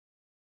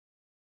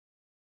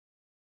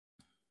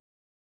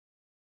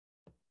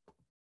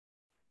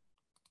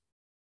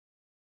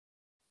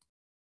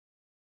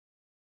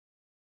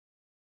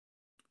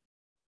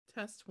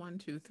Test 1,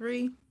 2,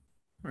 3.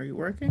 Are you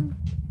working?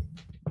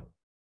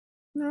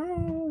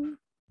 No.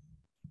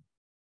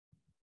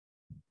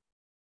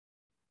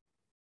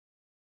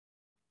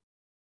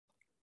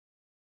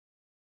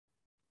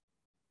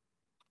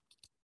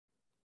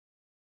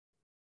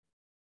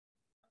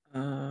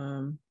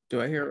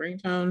 Do I hear a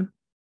ringtone?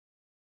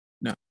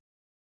 No.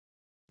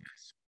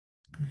 Yes.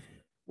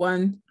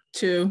 1,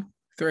 2,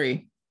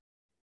 3.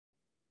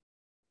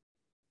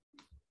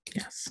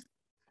 Yes.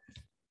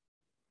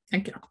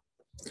 Thank you.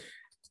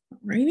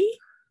 Alrighty.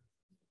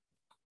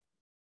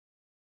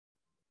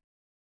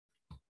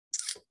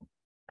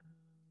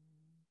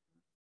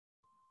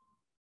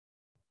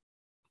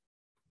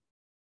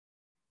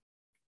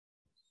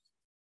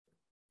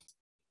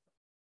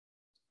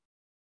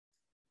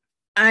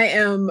 I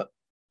am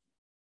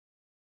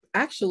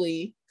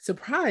actually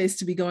surprised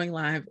to be going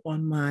live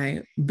on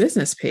my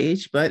business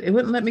page, but it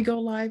wouldn't let me go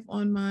live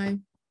on my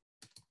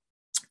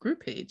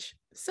group page.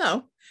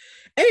 So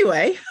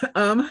anyway,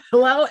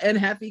 hello and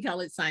happy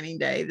college signing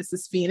day. This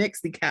is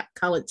Phoenix, the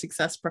college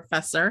success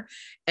professor,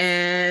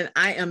 and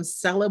I am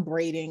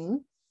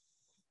celebrating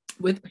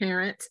with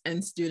parents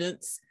and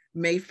students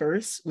May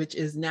 1st, which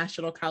is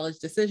National College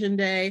Decision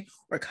Day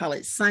or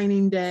College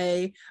Signing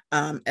Day,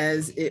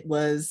 as it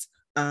was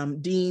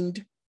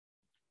deemed.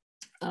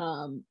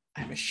 I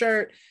have a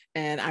shirt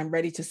and I'm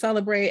ready to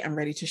celebrate. I'm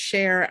ready to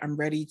share. I'm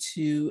ready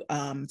to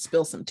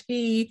spill some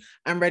tea.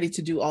 I'm ready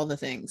to do all the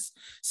things.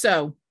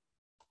 So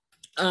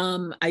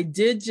I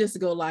did just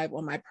go live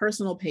on my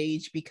personal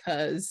page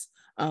because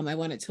I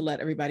wanted to let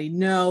everybody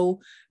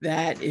know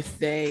that if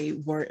they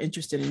were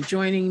interested in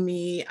joining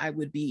me, I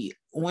would be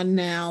on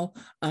now.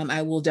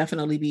 I will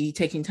definitely be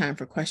taking time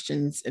for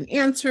questions and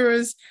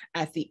answers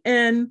at the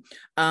end.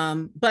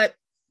 But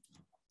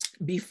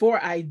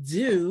before I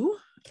do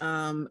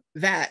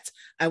that,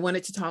 I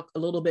wanted to talk a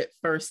little bit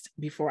first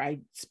before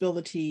I spill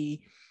the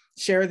tea,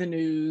 share the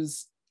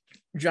news,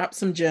 drop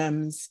some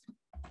gems.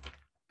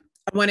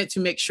 I wanted to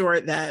make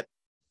sure that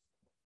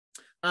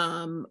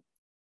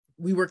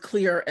we were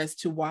clear as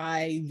to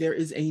why there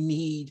is a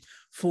need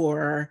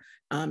for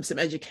some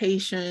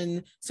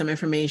education, some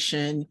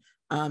information,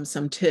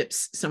 some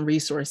tips, some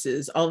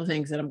resources, all the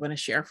things that I'm going to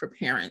share for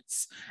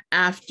parents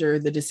after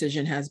the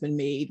decision has been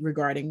made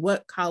regarding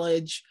what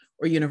college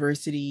or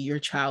university your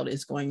child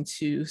is going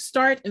to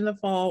start in the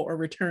fall or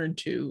return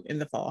to in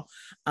the fall.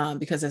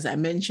 Because as I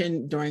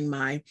mentioned during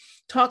my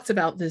talks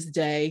about this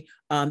day,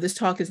 this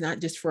talk is not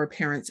just for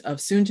parents of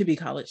soon-to-be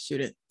college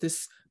students.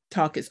 This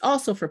talk is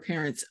also for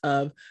parents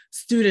of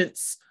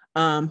students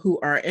who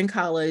are in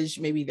college,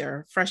 maybe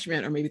they're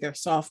freshmen or maybe they're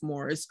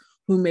sophomores,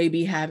 who may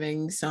be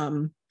having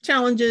some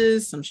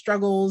challenges, some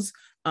struggles,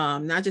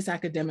 not just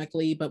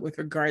academically, but with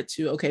regard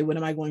to, okay, what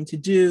am I going to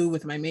do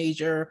with my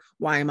major?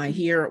 Why am I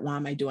here? Why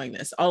am I doing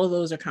this? All of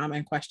those are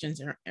common questions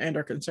and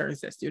or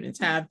concerns that students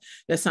have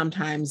that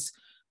sometimes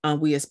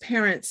we as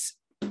parents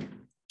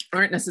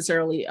aren't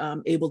necessarily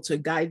able to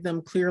guide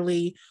them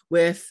clearly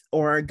with,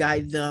 or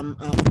guide them,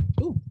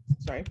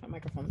 sorry, my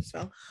microphone just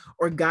fell,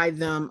 or guide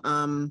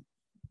them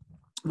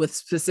with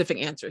specific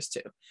answers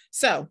to.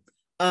 So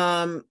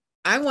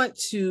I want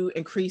to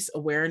increase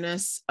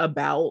awareness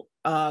about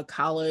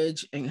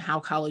college and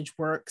how college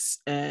works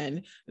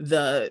and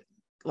the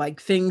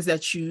things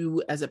that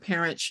you as a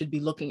parent should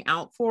be looking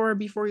out for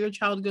before your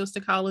child goes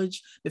to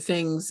college, the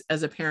things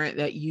as a parent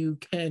that you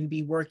can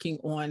be working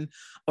on,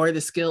 or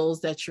the skills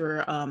that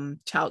your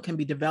child can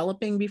be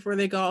developing before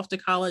they go off to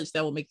college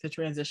that will make the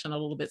transition a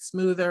little bit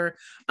smoother.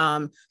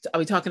 So are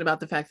we talking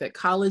about the fact that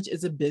college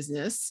is a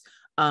business?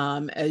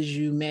 As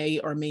you may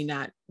or may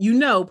not,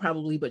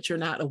 probably, but you're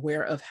not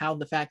aware of how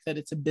the fact that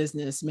it's a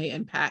business may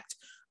impact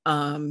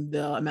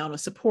the amount of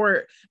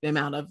support, the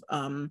amount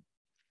of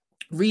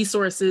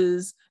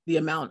resources, the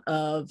amount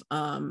of,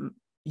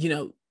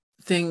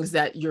 things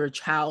that your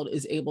child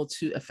is able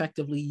to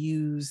effectively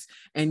use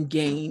and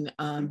gain,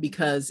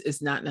 because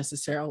it's not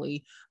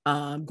necessarily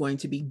going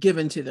to be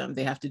given to them.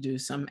 They have to do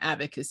some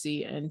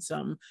advocacy and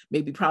some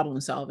maybe problem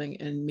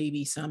solving and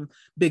maybe some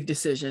big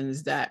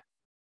decisions that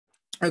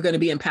are going to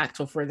be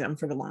impactful for them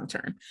for the long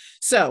term.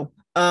 So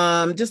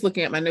just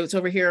looking at my notes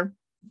over here,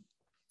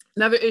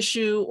 another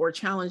issue or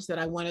challenge that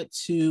I wanted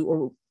to,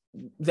 or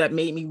that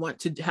made me want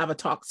to have a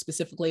talk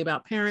specifically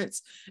about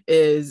parents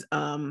is,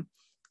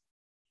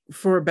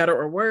 for better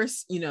or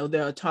worse,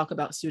 the talk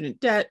about student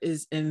debt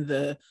is in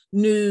the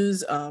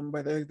news,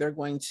 whether they're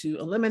going to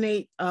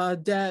eliminate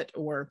debt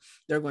or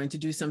they're going to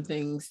do some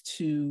things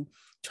to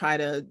try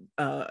to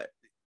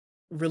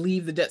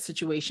relieve the debt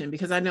situation.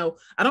 Because I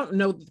don't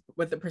know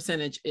what the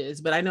percentage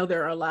is, but I know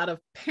there are a lot of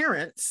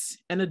parents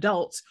and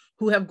adults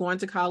who have gone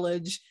to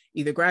college,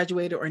 either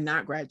graduated or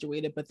not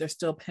graduated, but they're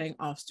still paying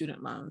off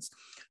student loans.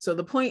 So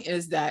the point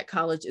is that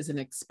college is an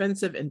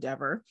expensive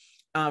endeavor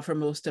for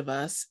most of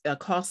us, a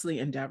costly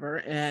endeavor,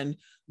 and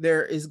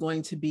there is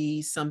going to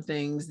be some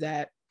things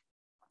that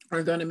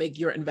are going to make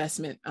your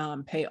investment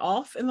pay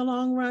off in the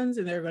long runs.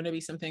 And there are going to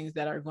be some things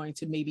that are going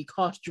to maybe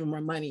cost you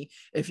more money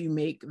if you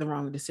make the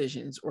wrong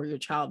decisions or your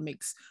child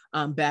makes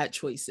bad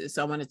choices.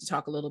 So I wanted to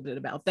talk a little bit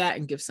about that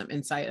and give some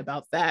insight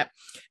about that.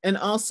 And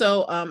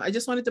also, I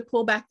just wanted to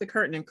pull back the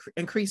curtain and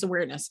increase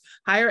awareness.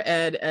 Higher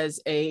ed as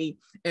a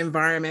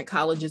environment,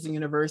 colleges and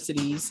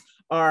universities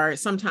are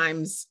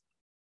sometimes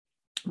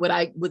what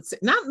I would say,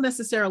 not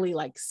necessarily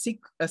like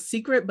a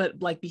secret,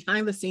 but like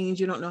behind the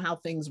scenes, you don't know how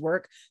things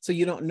work. So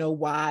you don't know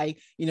why,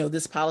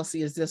 this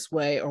policy is this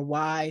way, or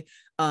why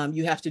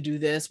you have to do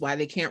this, why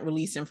they can't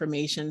release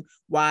information,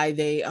 why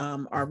they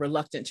are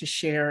reluctant to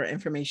share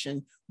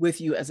information with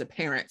you as a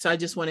parent. So I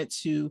just wanted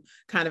to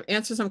kind of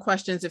answer some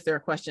questions if there are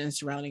questions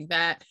surrounding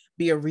that,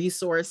 be a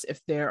resource if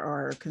there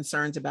are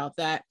concerns about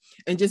that,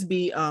 and just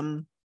be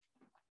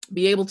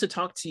able to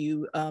talk to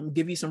you,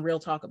 give you some real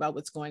talk about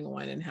what's going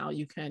on and how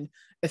you can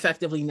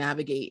effectively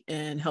navigate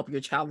and help your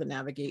child to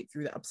navigate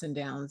through the ups and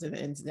downs and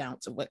the ins and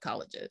outs of what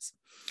college is.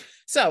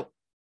 So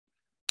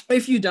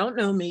if you don't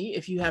know me,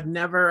 if you have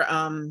never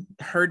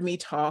heard me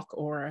talk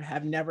or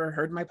have never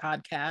heard my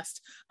podcast,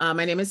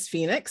 my name is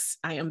Phoenix.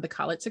 I am the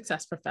college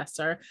success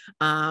professor.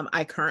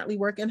 I currently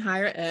work in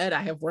higher ed.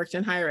 I have worked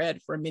in higher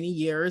ed for many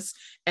years,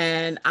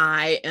 and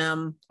I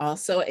am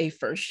also a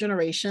first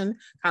generation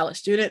college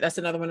student. That's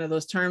another one of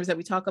those terms that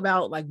we talk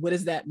about. Like, what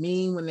does that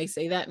mean when they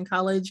say that in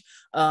college?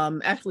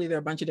 Actually, there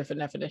are a bunch of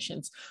different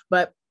definitions,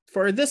 but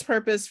for this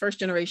purpose, first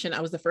generation,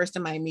 I was the first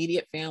in my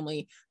immediate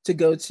family to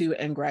go to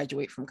and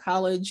graduate from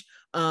college.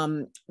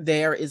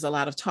 There is a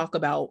lot of talk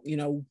about,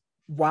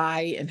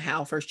 why and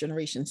how first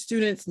generation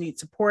students need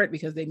support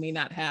because they may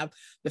not have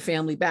the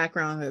family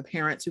background or the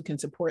parents who can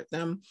support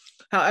them.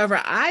 However,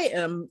 I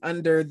am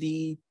under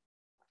the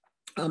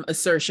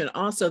assertion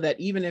also that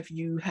even if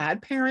you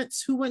had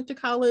parents who went to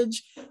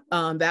college,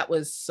 that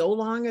was so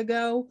long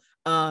ago,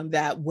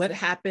 that what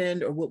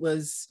happened or what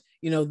was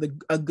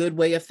a good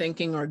way of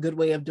thinking or a good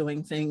way of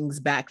doing things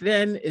back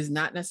then is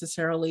not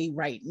necessarily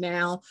right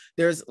now.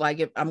 There's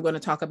if I'm going to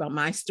talk about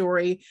my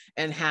story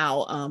and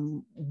how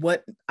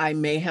what I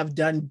may have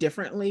done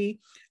differently.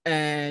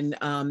 And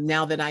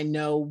now that I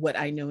know what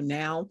I know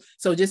now.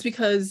 So just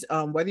because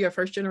whether you're a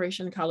first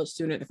generation college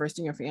student, the first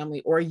in your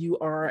family, or you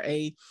are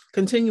a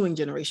continuing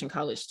generation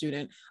college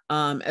student,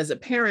 as a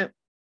parent,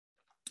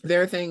 there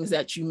are things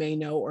that you may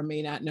know or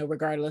may not know,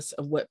 regardless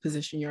of what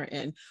position you're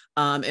in.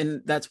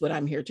 And that's what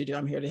I'm here to do.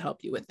 I'm here to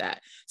help you with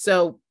that.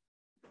 So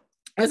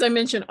as I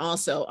mentioned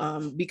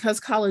also, because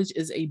college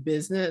is a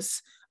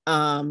business,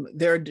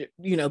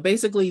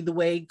 basically the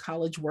way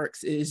college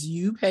works is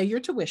you pay your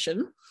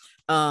tuition,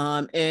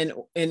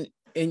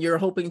 and you're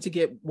hoping to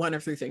get one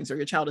of three things, or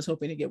your child is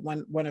hoping to get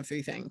one of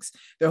three things.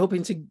 They're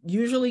hoping to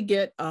usually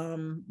get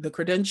the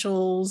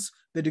credentials,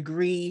 the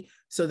degree,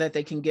 so that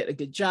they can get a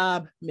good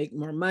job, make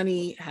more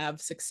money, have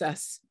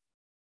success,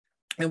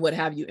 and what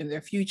have you in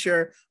their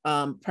future.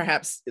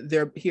 Perhaps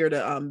they're here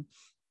to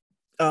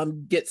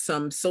get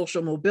some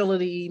social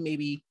mobility,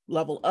 maybe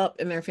level up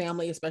in their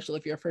family, especially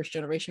if you're a first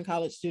generation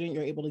college student,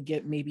 you're able to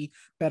get maybe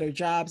better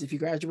jobs if you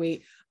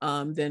graduate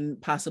than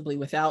possibly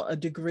without a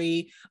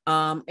degree,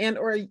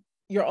 or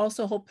you're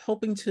also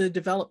hoping to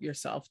develop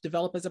yourself,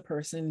 develop as a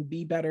person,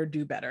 be better,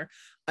 do better.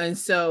 And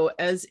so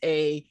as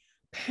a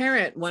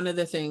parent, one of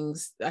the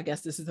things, I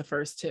guess this is the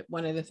first tip,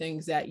 one of the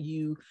things that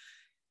you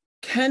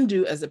can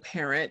do as a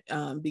parent,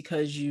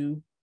 because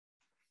you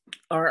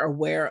are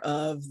aware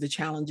of the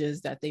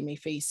challenges that they may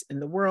face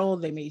in the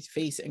world, they may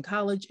face in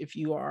college, if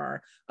you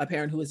are a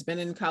parent who has been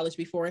in college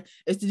before,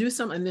 is to do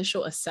some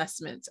initial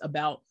assessments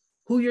about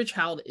who your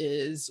child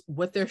is,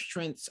 what their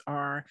strengths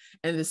are,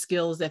 and the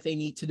skills that they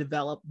need to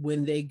develop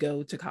when they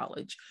go to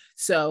college.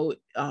 So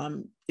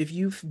if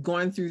you've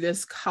gone through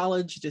this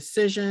college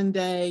decision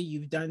day,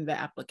 you've done the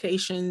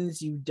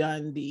applications, you've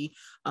done the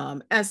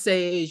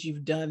essays,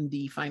 you've done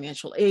the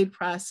financial aid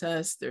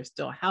process, there's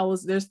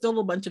still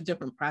a bunch of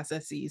different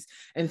processes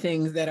and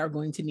things that are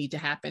going to need to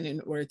happen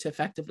in order to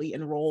effectively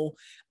enroll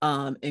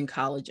in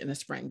college in the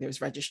spring.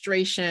 There's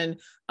registration,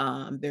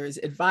 there's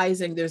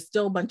advising, there's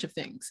still a bunch of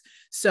things.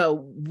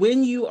 So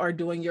when you are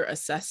doing your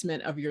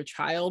assessment of your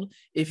child,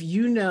 if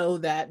you know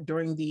that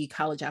during the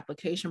college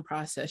application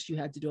process, you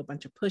had to do a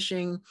bunch of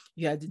pushing,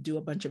 you had to do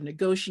a bunch of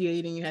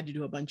negotiating, you had to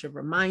do a bunch of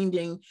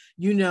reminding,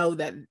 you know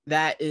that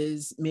that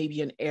is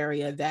maybe an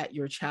area that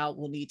your child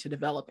will need to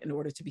develop in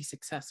order to be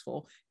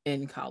successful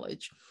in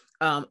college.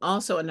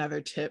 Also,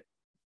 another tip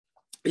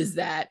is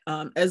that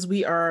as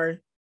we are,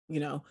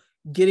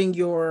 getting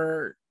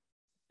your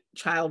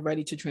child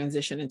ready to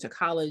transition into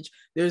college,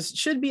 there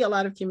should be a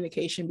lot of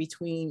communication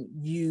between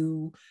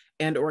you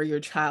and or your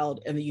child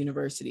and the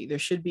university. There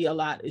should be a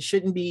lot. It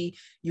shouldn't be,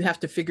 you have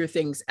to figure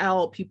things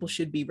out. People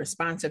should be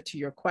responsive to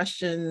your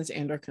questions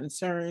and or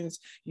concerns.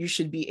 You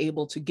should be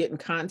able to get in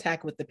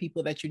contact with the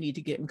people that you need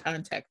to get in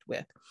contact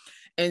with.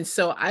 And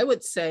so I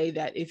would say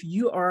that if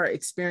you are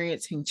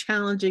experiencing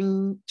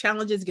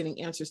challenges,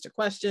 getting answers to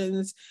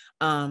questions,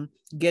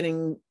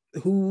 getting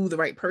who the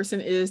right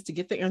person is to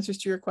get the answers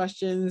to your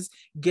questions,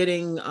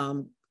 getting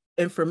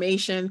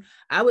information,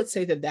 I would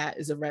say that that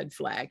is a red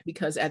flag,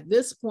 because at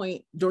this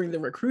point during the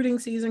recruiting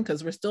season,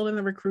 because we're still in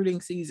the recruiting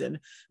season,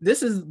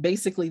 this is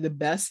basically the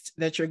best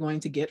that you're going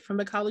to get from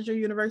the college or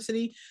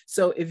university.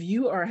 So if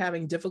you are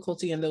having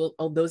difficulty in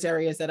those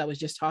areas that I was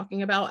just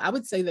talking about, I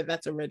would say that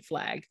that's a red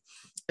flag.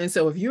 And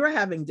so if you're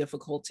having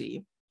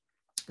difficulty,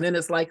 then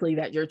it's likely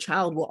that your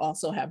child will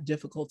also have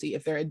difficulty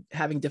if they're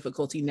having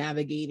difficulty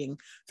navigating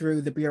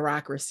through the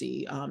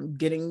bureaucracy,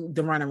 getting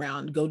the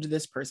runaround, go to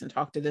this person,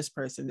 talk to this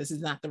person, this is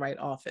not the right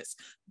office,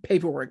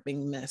 paperwork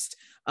being missed,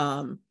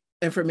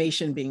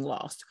 information being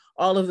lost,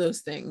 all of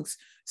those things.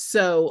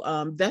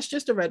 So that's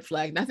just a red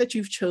flag. Not that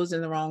you've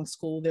chosen the wrong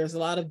school. There's a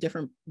lot of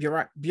different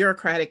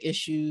bureaucratic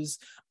issues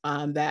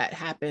that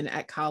happen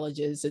at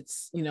colleges.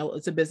 It's, you know,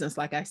 it's a business,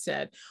 like I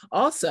said.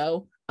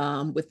 Also,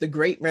 with the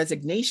Great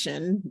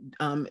Resignation,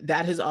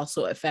 that has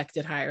also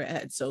affected higher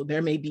ed. So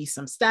there may be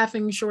some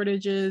staffing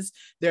shortages.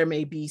 There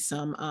may be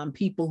some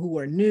people who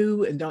are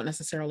new and don't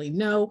necessarily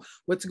know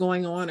what's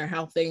going on or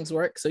how things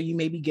work. So you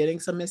may be getting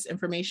some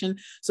misinformation.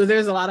 So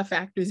there's a lot of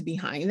factors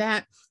behind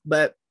that.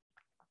 But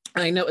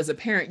I know as a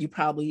parent, you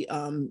probably,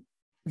 you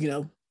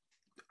know,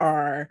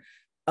 are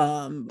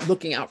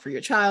looking out for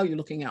your child, you're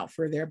looking out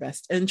for their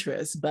best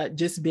interests, but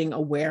just being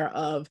aware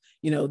of,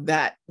 you know,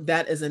 that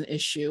is an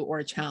issue or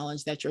a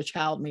challenge that your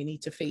child may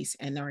need to face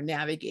and or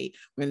navigate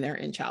when they're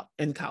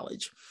in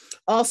college.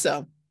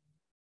 Also,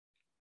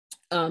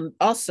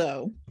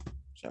 sorry,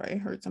 I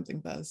heard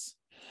something buzz.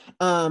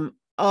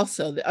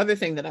 Also, the other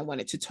thing that I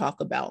wanted to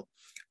talk about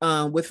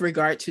with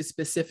regard to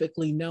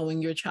specifically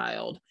knowing your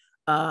child.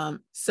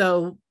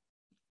 So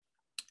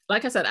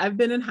like I said, I've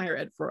been in higher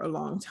ed for a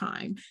long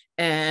time,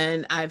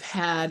 and I've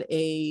had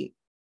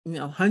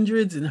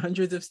hundreds and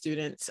hundreds of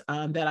students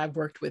that I've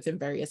worked with in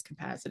various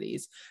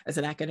capacities as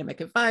an academic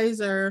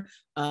advisor,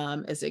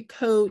 as a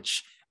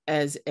coach,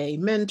 as a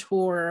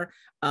mentor,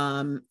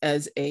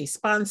 as a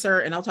sponsor,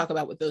 and I'll talk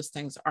about what those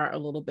things are a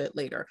little bit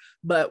later.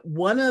 But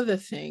one of the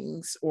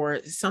things,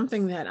 or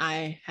something that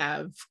I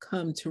have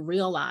come to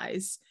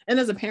realize, and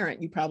as a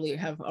parent, you probably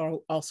have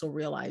also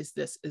realized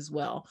this as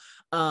well,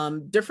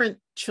 different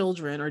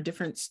children or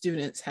different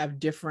students have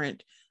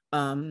different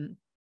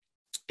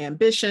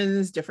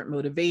ambitions, different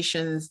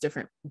motivations,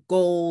 different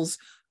goals,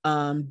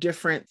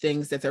 different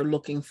things that they're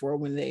looking for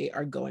when they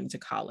are going to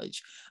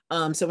college.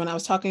 So when I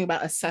was talking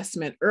about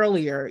assessment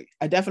earlier,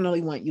 I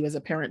definitely want you as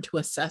a parent to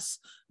assess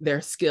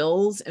their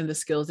skills and the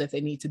skills that they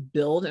need to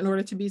build in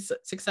order to be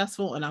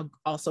successful. And I'll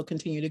also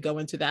continue to go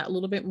into that a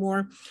little bit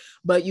more.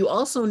 But you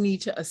also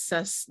need to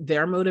assess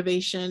their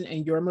motivation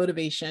and your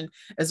motivation,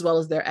 as well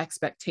as their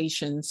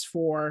expectations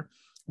for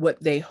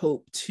what they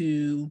hope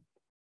to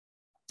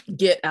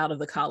get out of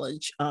the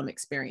college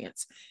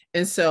experience.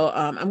 And so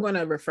I'm going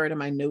to refer to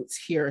my notes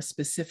here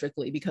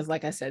specifically, because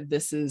like I said,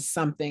 this is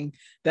something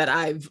that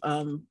I've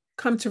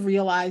come to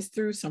realize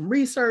through some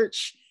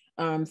research,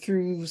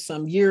 through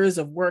some years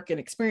of work and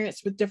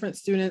experience with different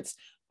students,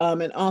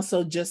 and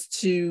also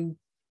just to,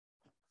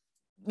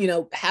 you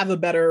know, have a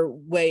better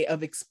way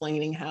of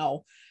explaining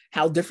how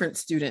different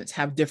students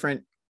have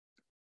different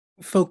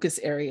focus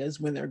areas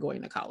when they're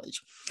going to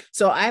college.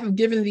 So I've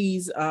given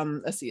these,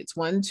 let's see, it's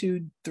 1,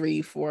 2,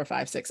 3, 4,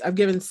 5, 6. I've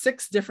given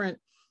 6 different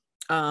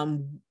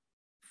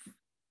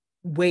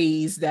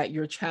ways that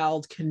your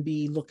child can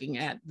be looking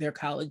at their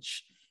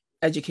college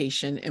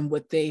education and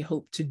what they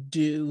hope to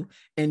do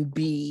and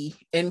be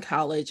in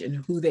college, and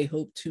who they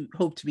hope to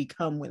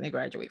become when they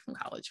graduate from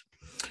college.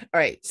 All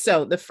right,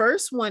 so the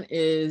first one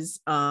is,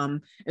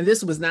 and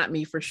this was not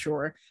me for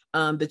sure,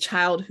 the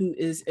child who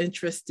is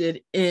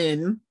interested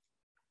in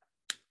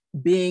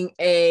being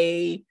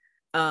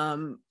having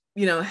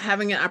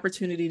an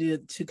opportunity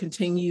to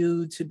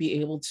continue to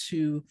be able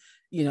to,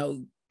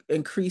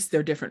 increase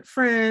their different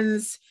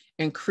friends,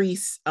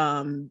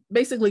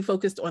 basically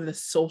focused on the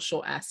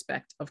social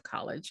aspect of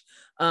college,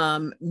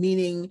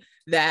 meaning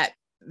that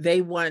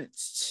they want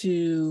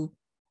to,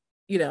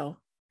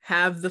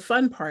 have the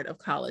fun part of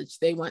college.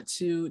 They want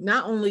to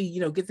not only,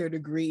 get their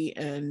degree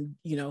and,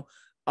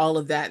 all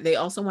of that. They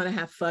also want to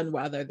have fun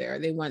while they're there.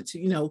 They want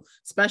to,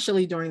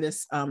 especially during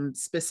this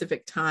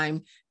specific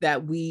time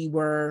that we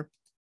were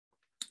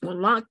on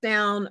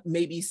lockdown,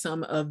 maybe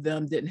some of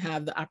them didn't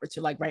have the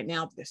opportunity, like right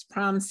now, there's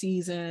prom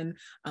season.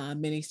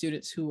 Many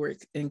students who were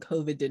in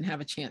COVID didn't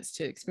have a chance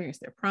to experience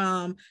their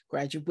prom,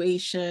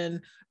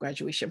 graduation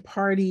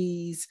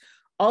parties,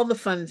 all the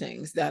fun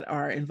things that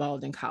are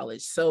involved in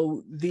college.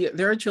 So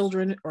there are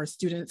children or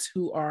students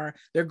who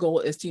their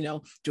goal is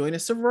to, join a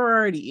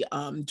sorority,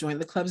 join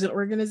the clubs and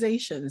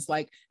organizations,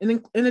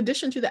 in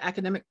addition to the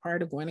academic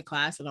part of going to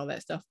class and all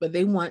that stuff, but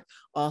they want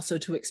also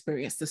to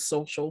experience the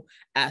social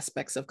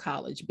aspects of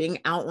college, being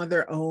out on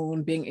their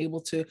own, being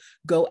able to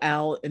go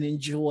out and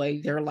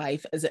enjoy their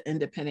life as an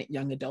independent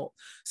young adult.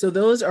 So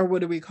those are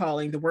what are we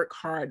calling the work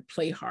hard,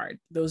 play hard.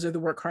 Those are the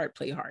work hard,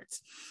 play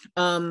hards.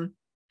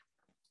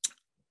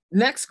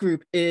 Next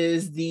group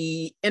is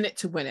the in it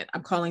to win it.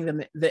 I'm calling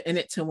them the in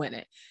it to win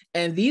it.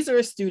 And these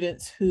are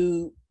students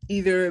who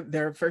either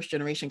they're first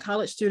generation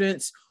college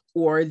students,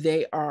 or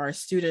they are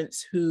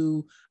students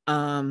who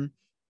are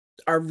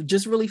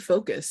just really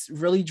focused,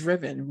 really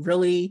driven,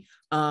 really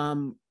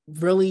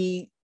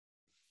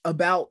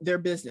about their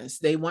business.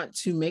 They want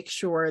to make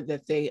sure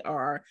that they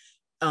are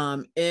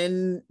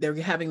they're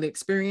having the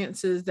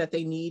experiences that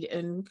they need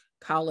in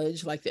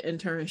college, like the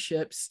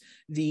internships,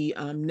 the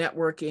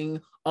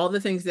networking, all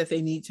the things that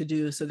they need to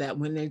do so that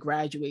when they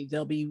graduate,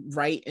 they'll be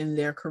right in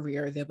their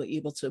career. They'll be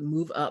able to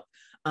move up,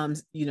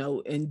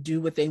 and do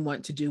what they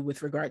want to do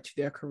with regard to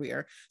their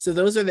career. So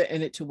those are the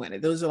in it to win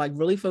it. Those are like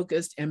really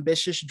focused,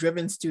 ambitious,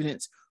 driven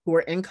students who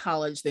are in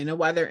college. They know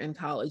why they're in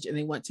college and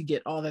they want to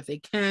get all that they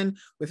can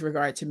with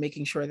regard to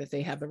making sure that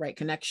they have the right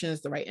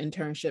connections, the right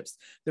internships,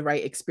 the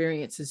right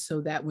experiences,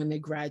 so that when they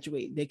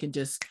graduate, they can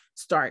just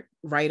start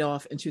right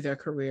off into their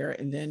career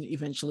and then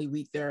eventually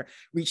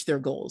reach their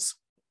goals.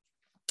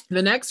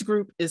 The next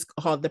group is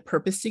called the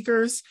purpose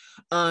seekers.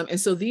 And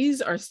so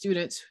these are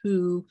students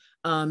who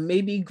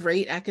may be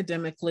great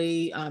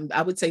academically.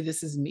 I would say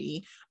this is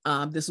me.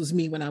 This was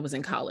me when I was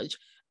in college.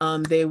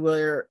 They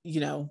were,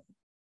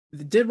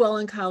 did well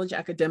in college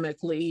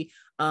academically.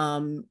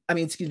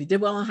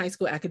 Did well in high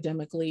school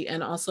academically,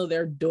 and also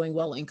they're doing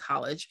well in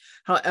college.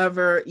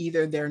 However,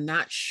 either they're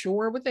not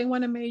sure what they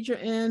want to major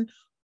in,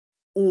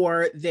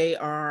 or they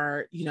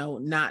are,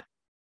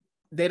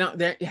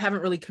 they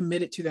haven't really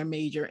committed to their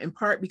major, in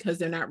part because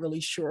they're not really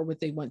sure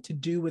what they want to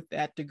do with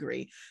that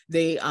degree.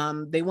 They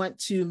want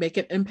to make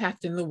an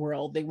impact in the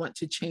world. They want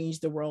to change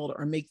the world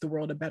or make the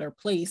world a better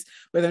place,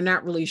 but they're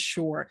not really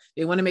sure.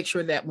 They want to make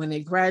sure that when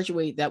they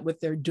graduate, that what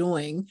they're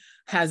doing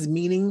has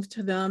meaning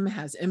to them,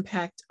 has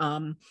impact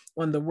on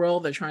the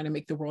world. They're trying to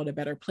make the world a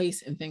better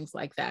place and things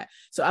like that.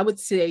 So I would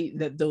say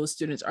that those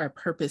students are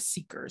purpose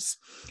seekers.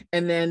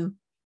 And then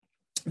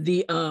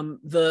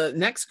the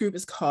next group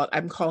is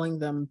I'm calling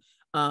them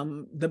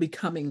the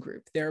becoming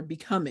group. They're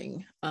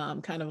becoming,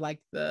 kind of like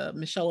the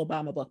Michelle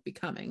Obama book,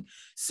 Becoming.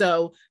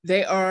 So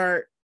they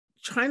are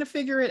trying to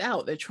figure it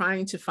out. They're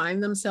trying to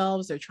find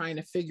themselves. They're trying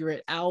to figure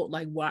it out.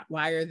 Like,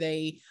 why are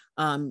they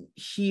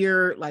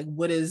here? Like,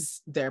 what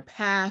is their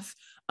path?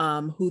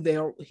 Who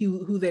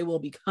they will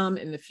become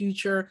in the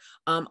future,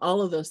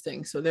 all of those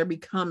things. So they're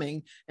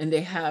becoming, and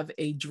they have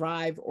a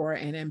drive or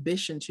an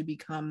ambition to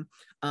become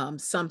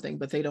something,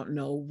 but they don't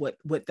know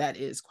what that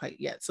is quite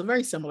yet. So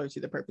very similar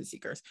to the purpose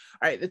seekers.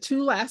 All right, the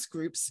two last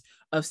groups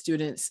of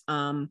students,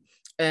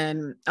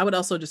 and I would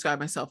also describe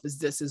myself as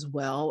this as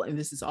well, and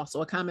this is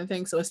also a common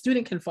thing. So a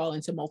student can fall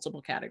into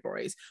multiple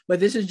categories, but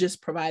this is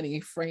just providing a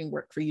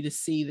framework for you to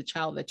see the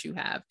child that you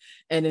have.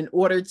 And in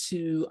order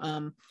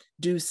to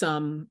do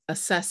some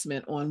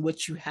assessment on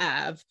what you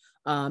have,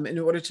 in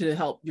order to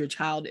help your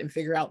child and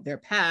figure out their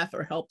path,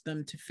 or help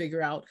them to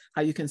figure out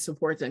how you can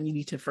support them, you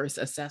need to first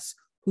assess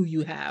who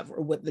you have,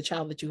 or what the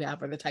child that you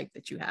have, or the type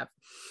that you have.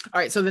 All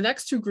right, so the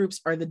next two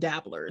groups are the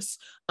dabblers.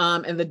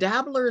 And the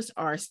dabblers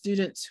are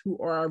students who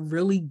are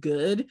really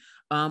good,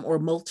 or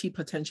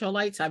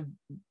multi-potentialites. I've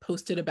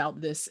posted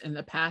about this in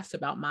the past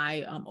about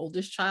my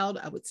oldest child.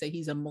 I would say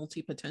he's a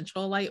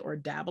multi-potentialite or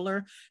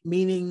dabbler,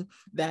 meaning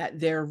that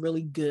they're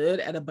really good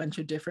at a bunch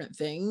of different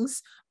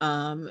things.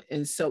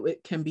 And so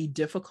it can be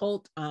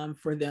difficult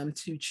for them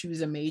to choose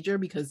a major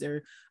because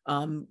they're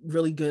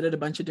really good at a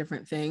bunch of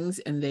different things,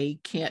 and they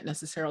can't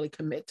necessarily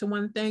commit to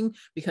one thing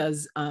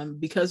because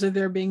of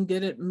their being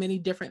good at many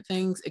different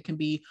things. It can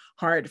be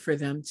hard for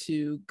them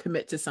to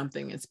commit to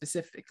something, and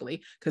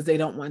specifically because they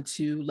don't want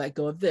to let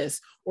go of this,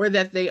 or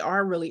that they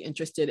are really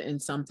interested in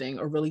something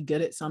or really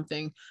good at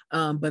something,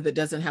 but it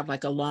doesn't have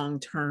like a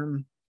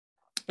long-term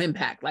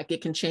impact. Like,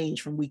 it can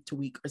change from week to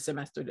week or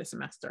semester to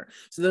semester.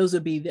 So those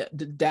would be the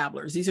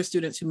dabblers. These are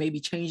students who maybe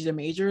change their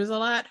majors a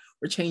lot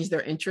or change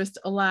their interest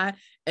a lot,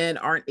 and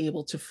aren't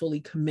able to fully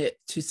commit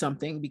to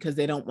something because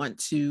they don't want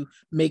to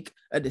make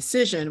a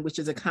decision, which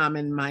is a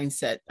common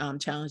mindset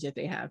challenge that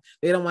they have.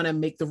 They don't want to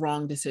make the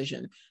wrong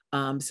decision.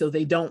 So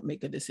they don't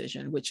make a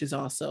decision, which is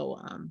also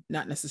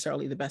not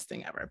necessarily the best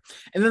thing ever.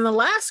 And then the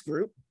last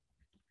group,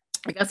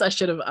 I guess I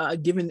should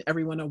have given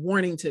everyone a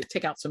warning to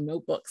take out some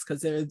notebooks,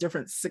 because there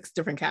are 6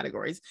 different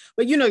categories,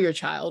 but you know your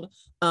child.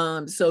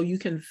 So you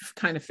can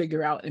kind of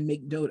figure out and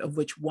make note of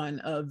which one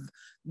of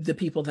the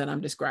people that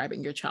I'm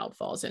describing your child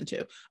falls into.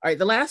 All right,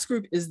 the last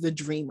group is the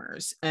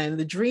dreamers. And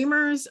the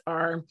dreamers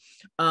are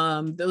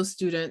those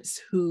students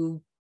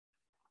who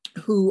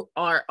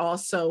are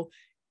also,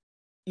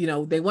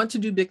 they want to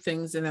do big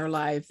things in their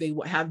life. They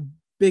have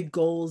big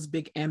goals,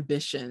 big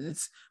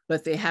ambitions,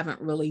 but they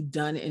haven't really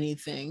done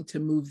anything to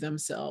move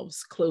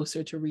themselves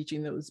closer to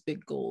reaching those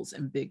big goals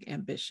and big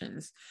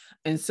ambitions.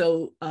 And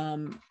so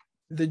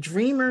the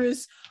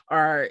dreamers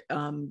are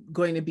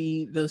going to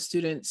be those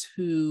students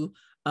who,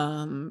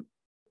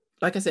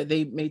 like I said,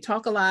 they may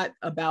talk a lot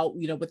about,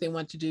 what they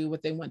want to do,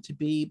 what they want to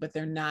be, but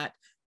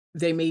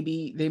they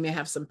may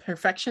have some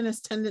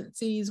perfectionist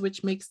tendencies,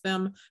 which makes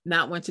them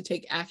not want to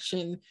take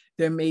action.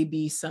 There may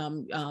be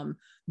some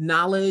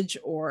knowledge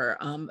or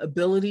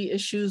ability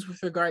issues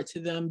with regard to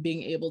them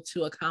being able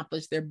to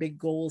accomplish their big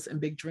goals and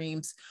big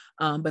dreams,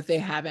 but they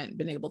haven't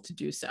been able to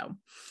do so.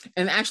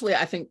 And actually,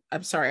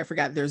 I'm sorry, I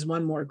forgot, there's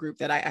one more group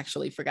that I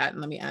actually forgot,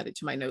 and let me add it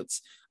to my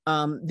notes.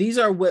 These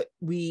are what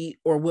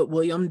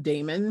William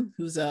Damon,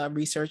 who's a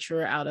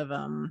researcher out of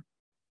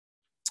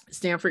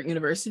Stanford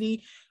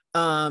University,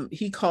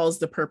 he calls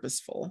the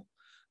purposeful.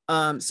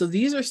 So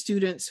these are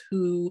students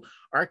who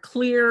are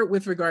clear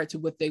with regard to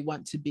what they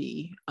want to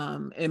be.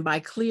 And by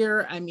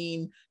clear, I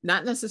mean,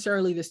 not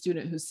necessarily the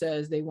student who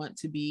says they want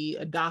to be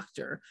a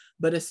doctor,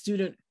 but a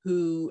student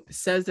who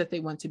says that they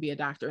want to be a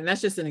doctor. And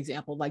that's just an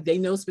example, like they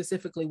know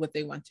specifically what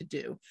they want to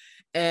do.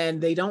 And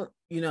they don't,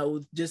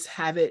 just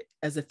have it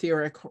as a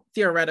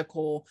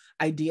theoretical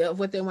idea of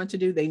what they want to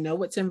do. They know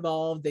what's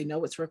involved. They know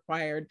what's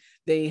required.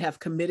 They have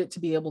committed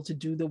to be able to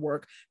do the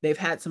work. They've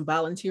had some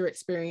volunteer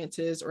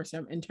experiences or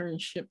some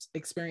internship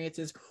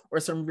experiences or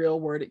some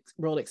real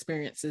world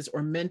experiences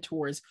or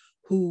mentors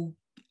who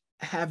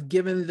have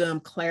given them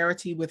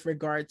clarity with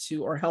regard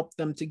to, or help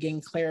them to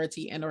gain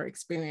clarity and or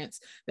experience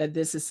that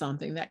this is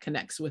something that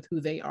connects with who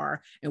they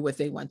are and what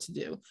they want to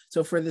do.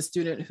 So for the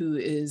student who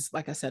is,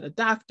 like I said, a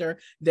doctor,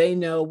 they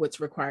know what's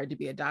required to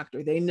be a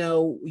doctor. They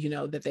know,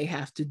 that they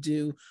have to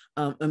do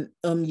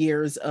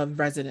years of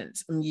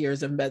residence,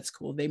 years of med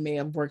school. They may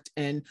have worked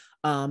in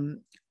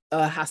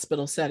a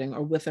hospital setting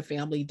or with a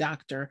family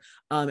doctor,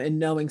 and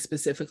knowing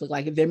specifically,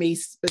 like they may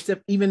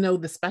even know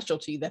the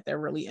specialty that they're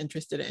really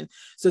interested in.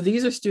 So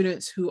these are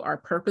students who are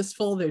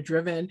purposeful, they're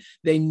driven,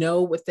 they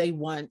know what they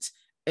want,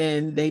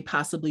 and they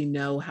possibly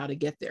know how to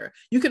get there.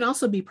 You can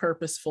also be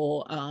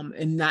purposeful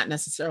and not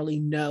necessarily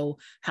know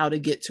how to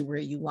get to where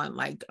you want.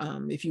 Like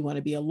if you want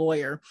to be a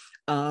lawyer,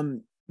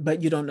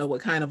 but you don't know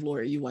what kind of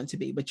lawyer you want to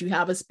be, but you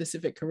have a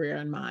specific career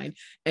in mind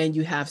and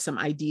you have some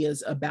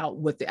ideas about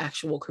what the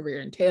actual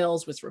career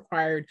entails, what's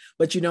required,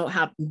 but you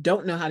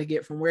don't know how to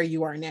get from where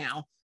you are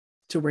now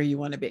to where you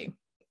want to be.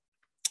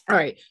 All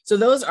right, so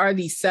those are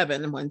the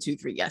 7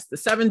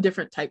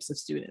 different types of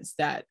students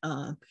that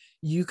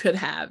you could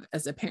have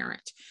as a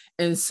parent.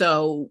 And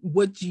so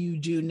what do you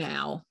do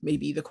now, may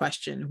be the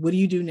question. What do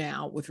you do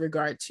now with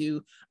regard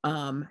to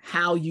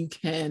how you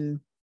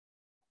can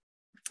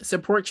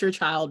support your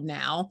child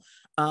now,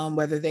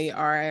 whether they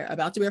are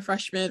about to be a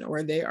freshman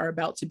or they are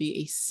about to be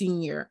a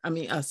senior,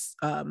 a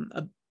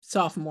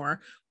sophomore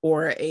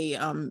or a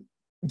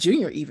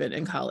junior even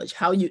in college?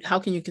 How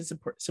can you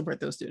support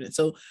those students?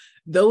 So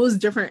those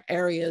different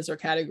areas or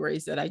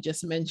categories that I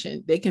just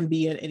mentioned, they can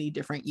be in any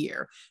different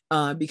year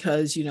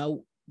because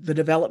the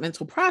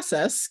developmental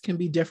process can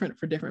be different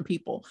for different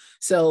people.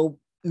 So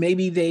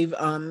maybe they've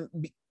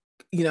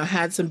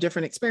had some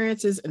different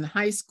experiences in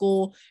high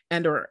school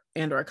and or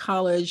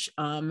college,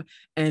 and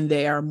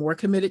they are more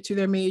committed to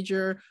their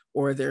major,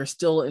 or they're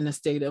still in a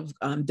state of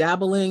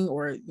dabbling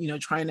or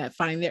trying to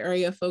find their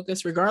area of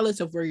focus. Regardless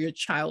of where your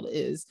child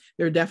is,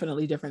 there are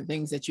definitely different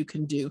things that you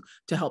can do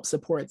to help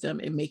support them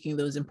in making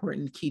those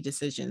important key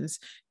decisions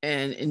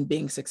and in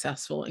being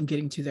successful in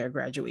getting to their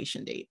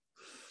graduation date.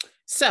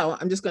 So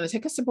I'm just going to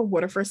take a sip of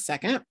water for a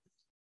second.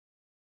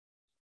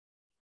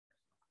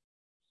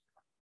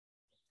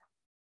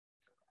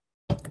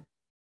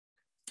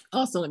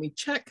 Also, let me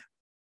check,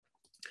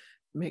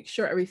 make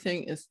sure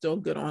everything is still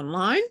good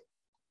online.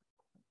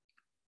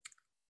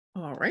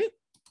 All right,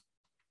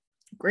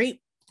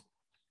 great.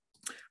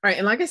 All right,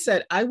 and like I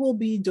said, I will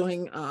be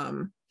doing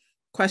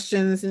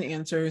questions and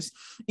answers.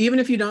 Even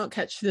if you don't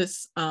catch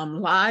this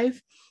live,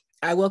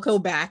 I will go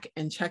back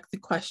and check the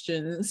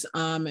questions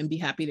and be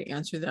happy to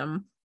answer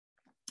them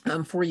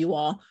for you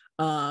all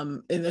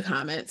in the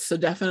comments. So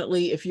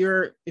definitely, if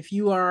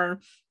you are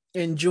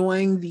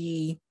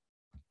enjoying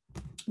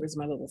where's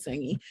my little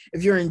thingy?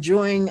 If you're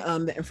enjoying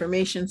the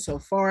information so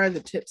far, the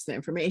tips, the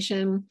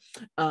information,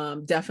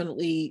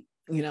 definitely,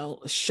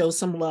 show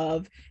some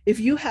love.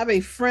 If you have a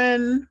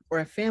friend or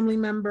a family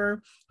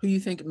member who you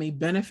think may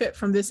benefit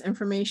from this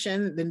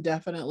information, then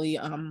definitely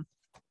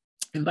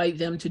invite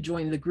them to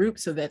join the group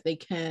so that they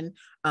can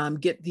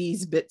get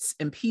these bits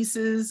and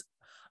pieces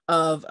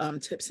of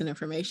tips and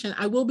information.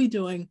 I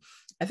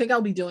think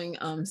I'll be doing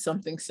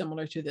something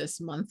similar to this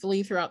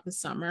monthly throughout the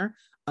summer.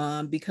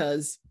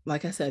 Because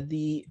like I said,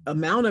 the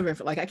amount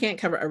of I can't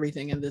cover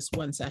everything in this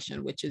one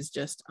session, which is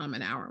just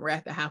an hour. We're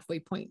at the halfway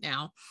point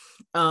now.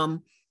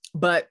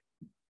 But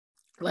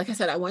like I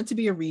said, I want to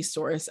be a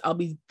resource. I'll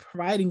be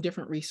providing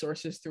different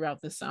resources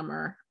throughout the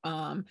summer.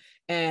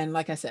 And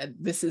like I said,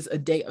 this is a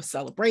day of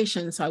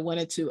celebration. So I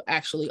wanted to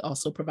actually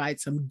also provide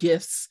some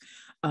gifts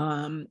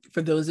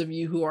for those of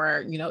you who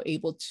are,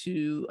 able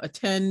to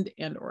attend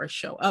and or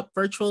show up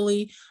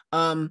virtually.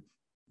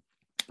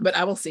 But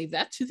I will save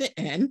that to the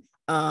end.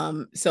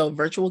 So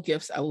virtual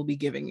gifts I will be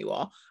giving you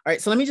all. All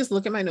right, so let me just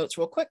look at my notes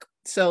real quick.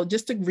 So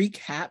just to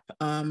recap,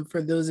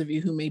 for those of you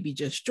who may be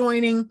just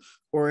joining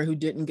or who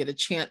didn't get a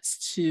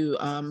chance to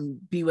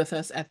be with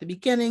us at the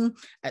beginning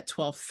at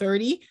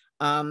 12:30,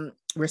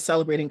 we're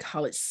celebrating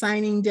College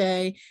Signing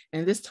Day.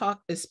 And this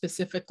talk is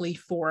specifically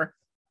for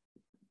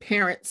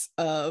parents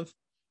of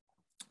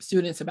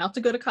students about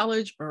to go to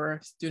college or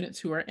students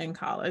who are in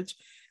college.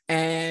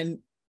 And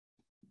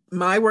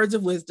my words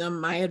of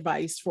wisdom, my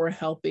advice for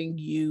helping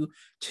you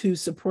to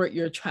support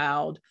your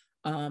child,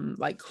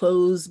 like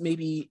close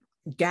maybe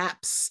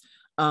gaps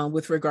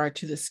with regard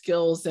to the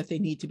skills that they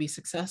need to be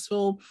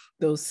successful,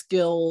 those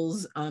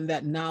skills,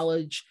 that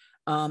knowledge,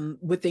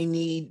 what they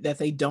need that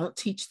they don't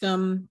teach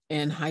them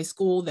in high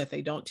school, that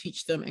they don't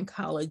teach them in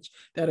college,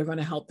 that are going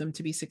to help them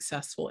to be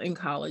successful in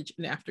college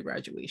and after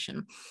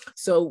graduation.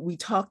 So we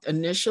talked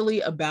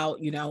initially about,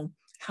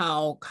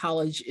 how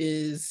college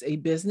is a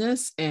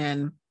business,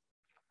 and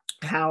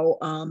how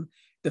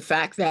the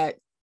fact that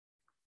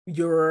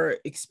your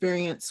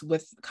experience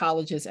with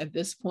colleges at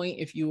this point,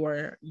 if you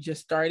are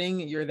just starting,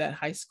 you're that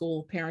high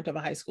school parent of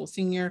a high school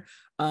senior,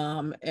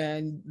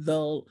 and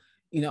they'll,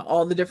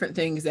 all the different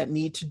things that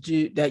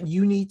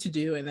you need to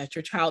do and that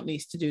your child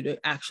needs to do to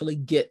actually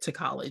get to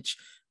college.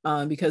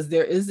 Because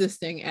there is this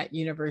thing at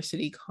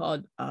university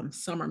called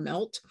summer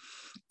melt.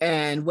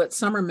 And what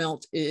summer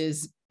melt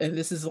is, and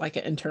this is like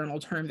an internal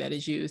term that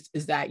is used,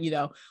 is that,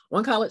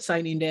 on college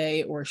signing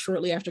day or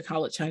shortly after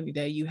college signing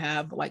day, you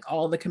have like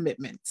all the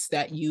commitments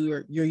that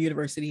your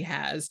university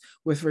has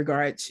with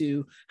regard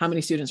to how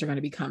many students are going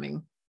to be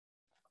coming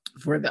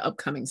for the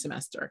upcoming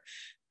semester.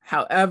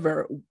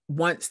 However,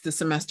 once the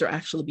semester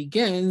actually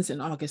begins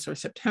in August or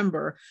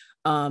September,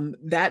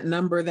 that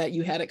number that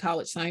you had at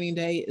college signing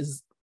day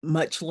is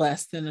much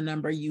less than the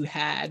number you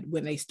had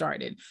when they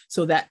started.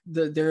 So that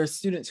there are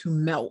students who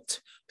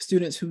melt,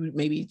 students who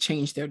maybe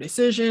change their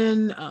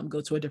decision, go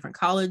to a different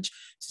college,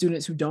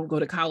 students who don't go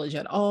to college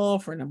at all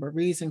for a number of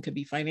reasons, could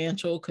be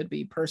financial, could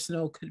be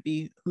personal, could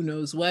be who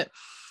knows what.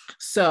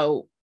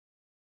 So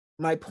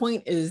my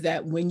point is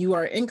that when you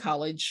are in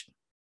college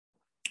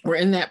or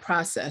in that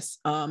process,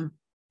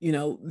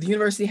 the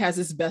university has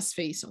its best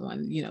face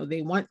on.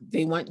 They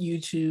want you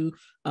to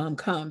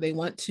come. They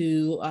want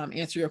to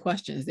answer your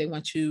questions. They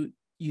want you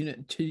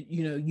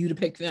to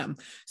pick them.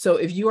 So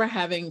if you are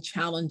having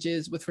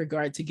challenges with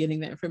regard to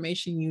getting the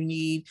information you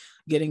need,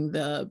 getting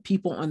the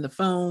people on the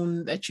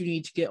phone that you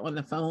need to get on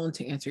the phone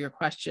to answer your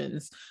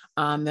questions,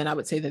 then I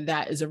would say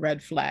that is a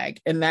red flag.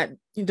 And that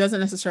doesn't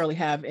necessarily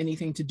have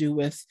anything to do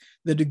with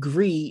the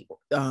degree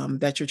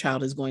that your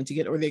child is going to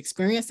get or the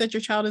experience that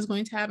your child is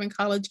going to have in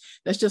college.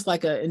 That's just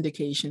like an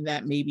indication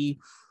that maybe,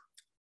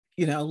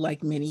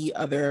 like many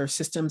other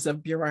systems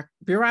of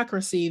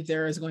bureaucracy,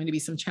 there is going to be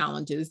some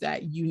challenges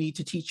that you need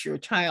to teach your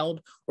child,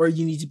 or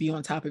you need to be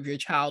on top of your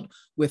child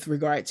with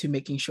regard to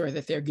making sure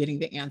that they're getting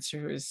the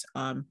answers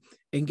and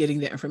getting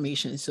the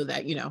information, so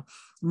that,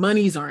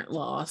 monies aren't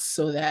lost,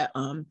 so that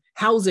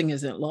housing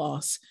isn't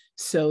lost,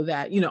 so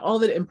that, all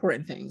the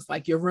important things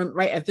like your room.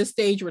 Right at this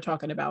stage, we're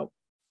talking about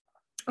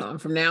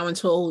from now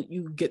until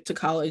you get to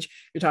college,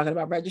 you're talking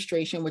about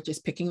registration, which is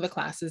picking the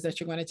classes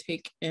that you're going to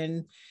take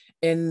in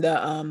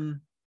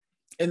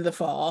the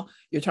fall.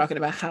 You're talking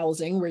about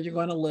housing, where you're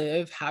going to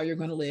live, how you're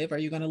going to live. Are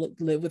you going to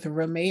live with a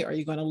roommate? Are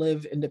you going to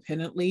live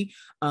independently?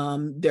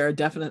 There are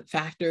definite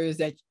factors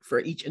that for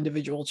each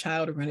individual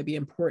child are going to be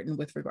important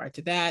with regard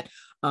to that.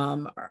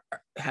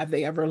 Have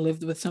they ever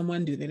lived with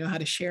someone? Do they know how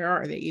to share?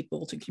 Are they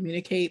able to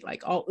communicate?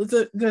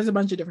 There's a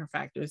bunch of different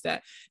factors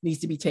that needs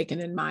to be taken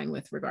in mind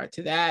with regard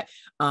to that.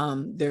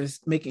 There's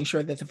making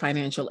sure that the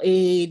financial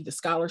aid, the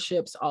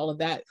scholarships, all of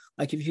that,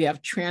 like if you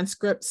have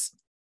transcripts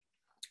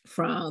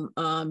from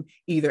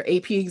either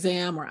AP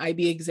exam or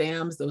IB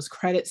exams, those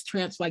credits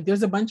transfer,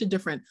 there's a bunch of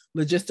different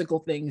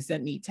logistical things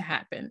that need to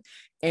happen.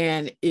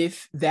 And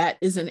if that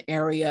is an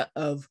area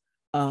of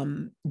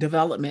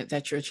development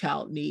that your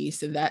child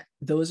needs, and that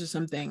those are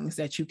some things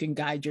that you can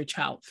guide your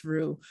child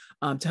through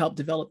to help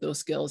develop those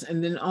skills.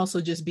 And then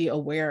also just be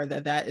aware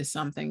that that is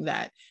something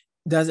that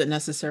doesn't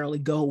necessarily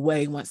go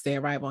away once they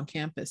arrive on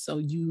campus. So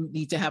you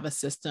need to have a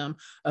system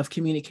of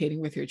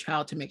communicating with your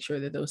child to make sure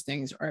that those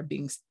things are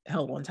being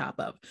held on top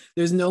of.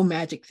 There's no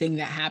magic thing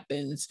that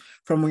happens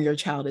from when your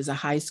child is a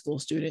high school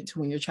student to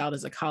when your child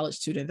is a college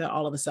student, that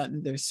all of a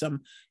sudden there's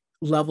some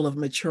level of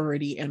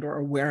maturity and or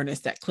awareness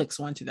that clicks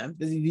onto them.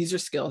 These are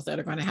skills that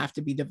are going to have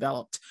to be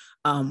developed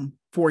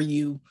for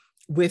you,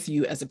 with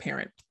you as a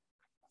parent.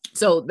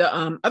 So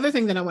the other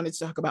thing that I wanted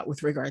to talk about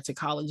with regard to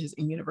colleges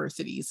and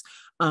universities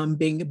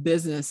being a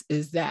business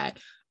is that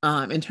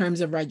in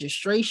terms of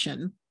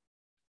registration,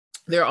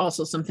 there are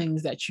also some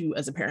things that you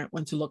as a parent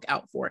want to look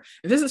out for.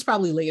 And this is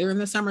probably later in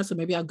the summer, so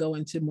maybe I'll go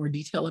into more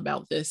detail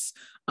about this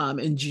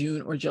in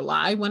June or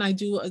July when I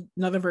do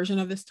another version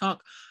of this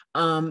talk.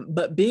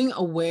 But being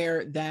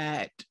aware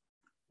that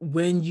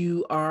when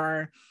you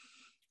are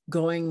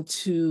going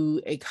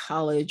to a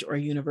college or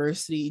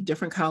university,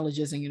 different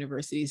colleges and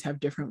universities have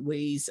different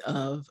ways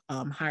of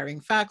hiring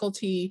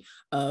faculty,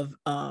 of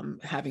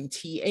having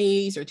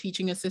TAs or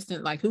teaching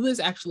assistant, like who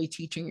is actually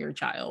teaching your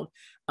child.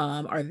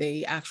 Are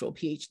they actual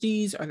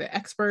PhDs? Are they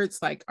experts?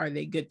 Are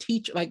they good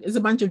teachers? There's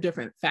a bunch of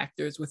different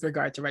factors with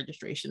regard to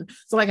registration.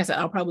 So like I said,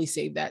 I'll probably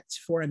save that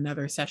for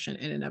another session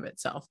in and of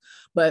itself.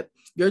 But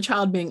your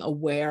child being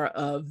aware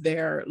of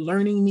their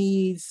learning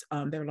needs,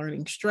 their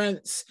learning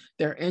strengths,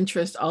 their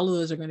interests, all of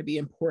those are going to be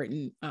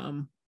important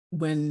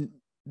when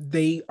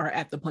they are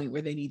at the point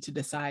where they need to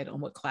decide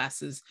on what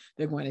classes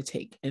they're going to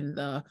take in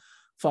the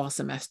fall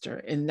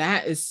semester. And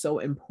that is so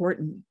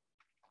important,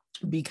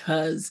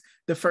 because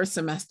the first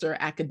semester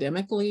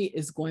academically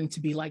is going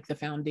to be like the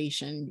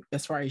foundation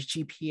as far as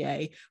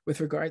GPA with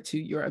regard to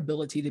your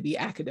ability to be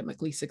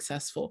academically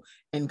successful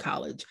in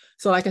college.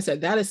 So like I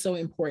said, that is so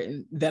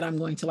important that I'm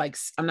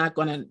not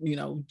going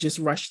to, just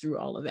rush through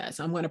all of that.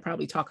 So I'm going to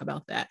probably talk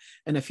about that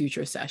in a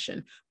future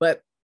session.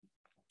 But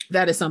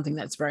that is something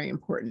that's very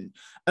important.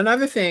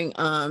 Another thing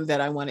that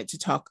I wanted to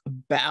talk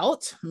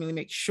about, let me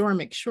make sure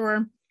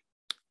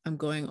I'm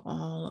going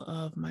all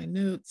of my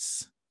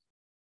notes.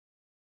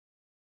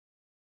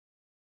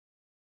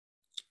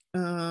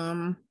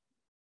 Okay.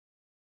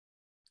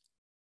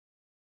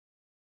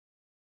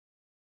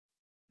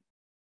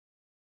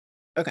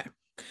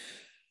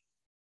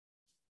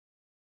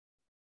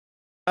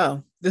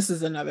 Oh, this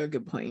is another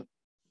good point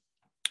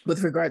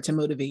with regard to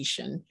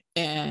motivation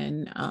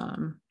and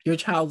your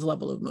child's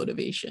level of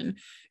motivation,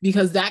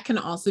 because that can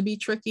also be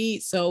tricky.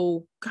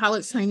 So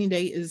college signing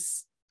day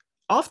is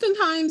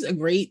oftentimes a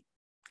great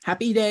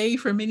happy day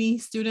for many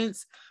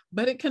students,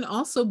 but it can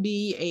also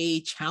be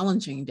a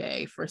challenging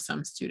day for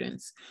some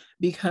students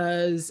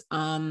because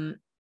of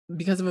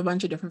a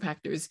bunch of different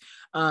factors,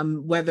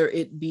 whether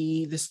it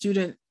be the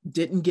student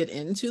didn't get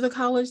into the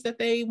college that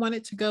they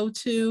wanted to go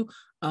to,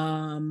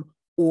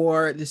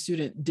 or the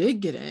student did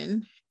get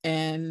in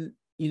and,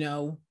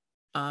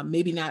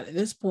 maybe not at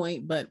this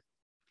point, but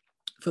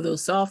for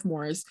those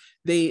sophomores,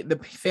 the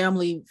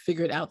family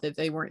figured out that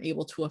they weren't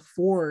able to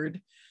afford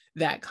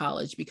that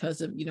college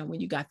because of, when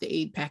you got the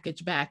aid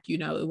package back,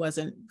 it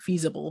wasn't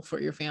feasible for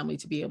your family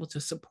to be able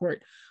to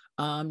support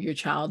your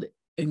child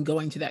in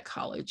going to that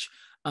college.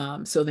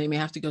 So they may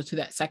have to go to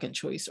that second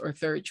choice or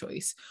third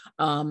choice.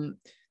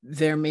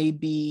 There may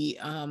be,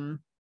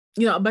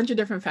 a bunch of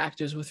different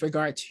factors with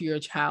regard to your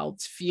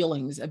child's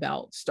feelings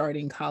about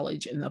starting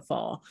college in the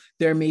fall.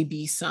 There may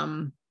be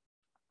some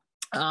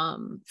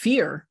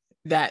fear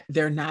that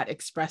they're not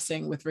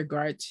expressing with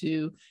regard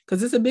to,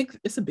 because it's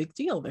a big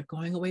deal. They're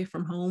going away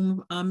from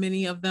home,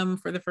 many of them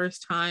for the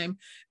first time.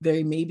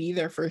 They may be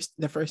the first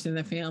in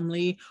the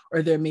family,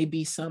 or there may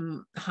be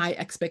some high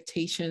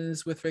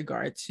expectations with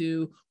regard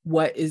to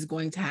what is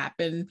going to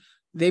happen.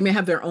 They may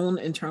have their own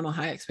internal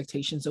high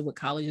expectations of what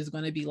college is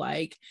going to be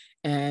like.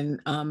 And,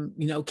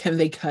 can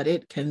they cut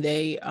it? Can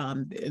they,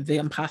 the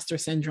imposter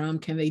syndrome,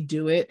 can they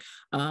do it?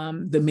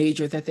 The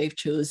major that they've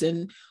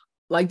chosen,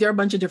 like there are a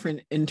bunch of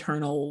different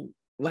internal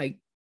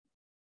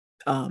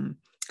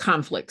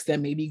conflicts that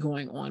may be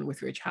going on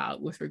with your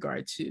child with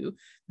regard to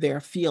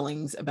their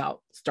feelings about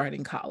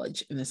starting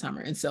college in the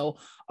summer. And so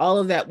all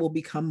of that will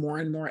become more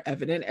and more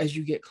evident as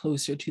you get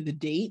closer to the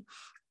date.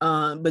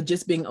 But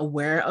just being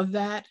aware of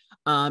that.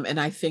 And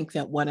I think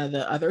that one of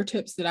the other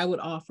tips that I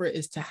would offer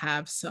is to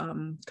have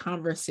some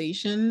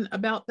conversation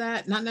about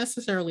that, not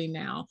necessarily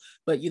now,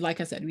 but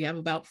like I said, we have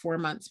about 4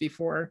 months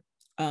before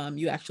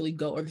you actually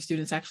go, or the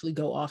students actually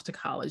go off to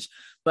college,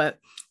 but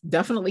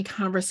definitely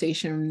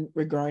conversation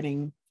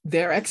regarding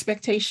their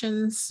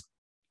expectations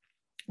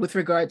with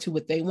regard to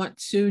what they want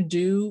to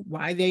do,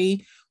 why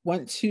they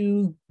want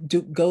to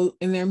go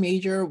in their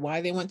major,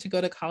 why they want to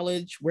go to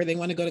college, where they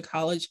want to go to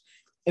college,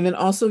 and then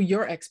also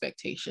your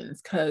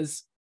expectations.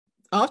 Because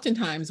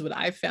oftentimes what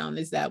I've found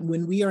is that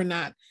when we are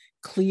not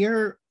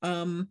clearly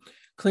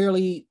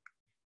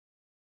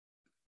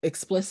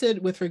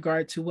explicit with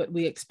regard to what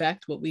we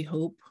expect, what we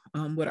hope,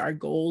 what our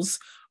goals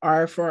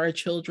are for our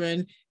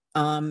children,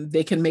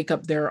 they can make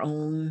up their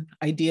own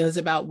ideas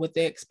about what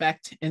they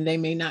expect, and they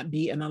may not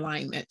be in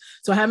alignment.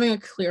 So having a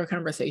clear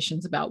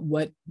conversations about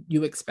what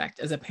you expect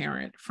as a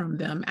parent from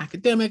them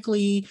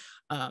academically,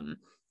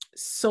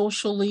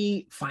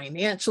 socially,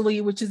 financially,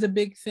 which is a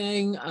big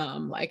thing.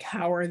 Like,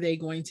 how are they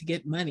going to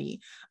get money?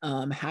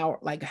 How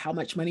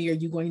much money are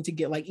you going to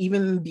get? Like,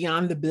 even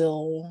beyond the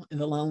bill and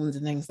the loans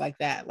and things like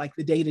that, like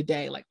the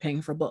day-to-day, like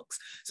paying for books.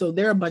 So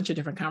there are a bunch of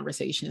different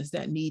conversations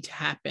that need to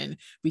happen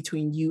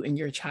between you and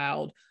your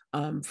child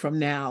from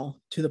now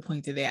to the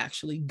point that they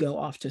actually go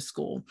off to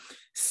school.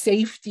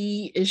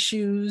 Safety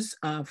issues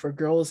for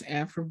girls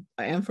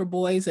and for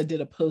boys. I did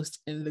a post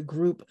in the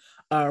group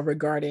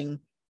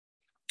regarding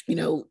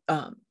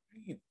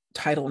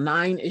Title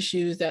IX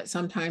issues that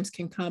sometimes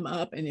can come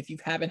up. And if you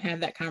haven't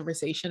had that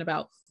conversation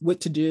about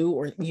what to do,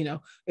 or,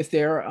 if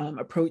they're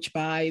approached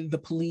by the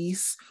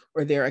police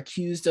or they're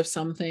accused of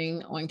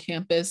something on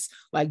campus,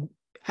 like,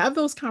 have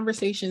those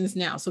conversations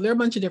now. So there are a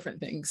bunch of different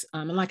things.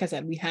 And like I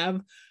said, we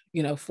have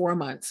 4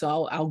 months.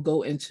 So I'll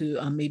go into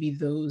maybe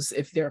those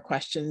if there are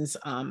questions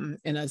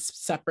in a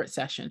separate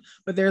session.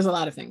 But there's a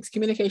lot of things: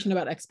 communication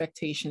about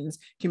expectations,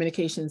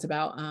 communications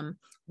about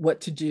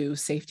what to do,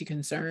 safety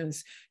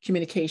concerns,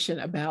 communication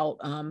about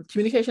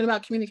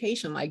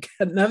communication. Like,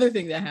 another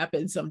thing that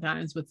happens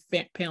sometimes with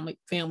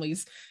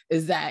families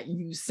is that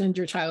you send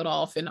your child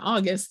off in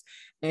August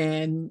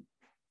and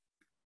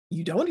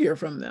you don't hear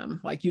from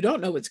them. Like, you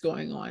don't know what's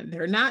going on.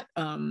 They're not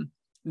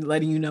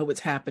letting you know what's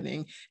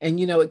happening. And,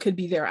 it could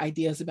be their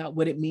ideas about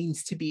what it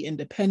means to be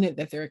independent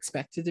that they're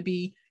expected to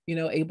be,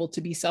 able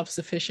to be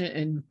self-sufficient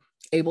and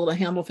able to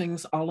handle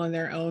things all on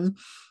their own.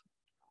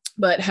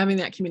 But having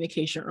that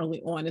communication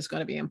early on is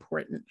going to be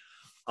important.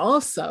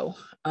 Also,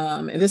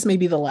 and this may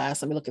be the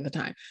last, let me look at the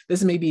time.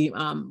 This may be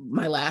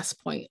my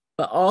last point,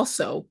 but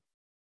also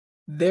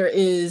there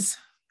is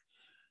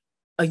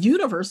a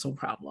universal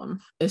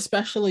problem,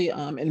 especially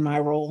in my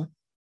role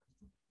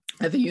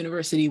at the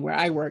university where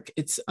I work.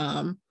 It's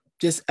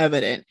just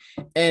evident,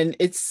 and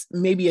it's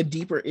maybe a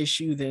deeper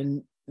issue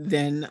than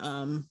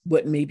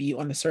what may be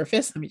on the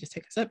surface. Let me just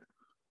take a sip.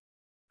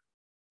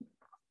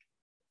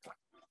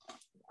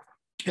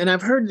 And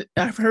I've heard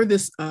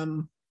this.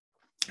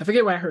 I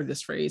forget where I heard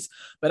this phrase,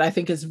 but I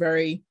think it's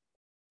very,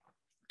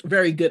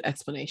 very good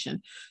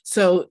explanation.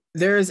 So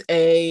there's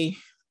a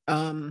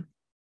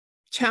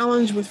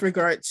challenge with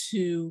regard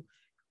to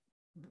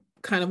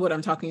kind of what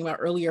I'm talking about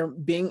earlier,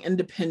 being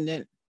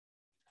independent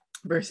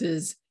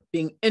versus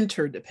being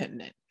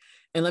interdependent.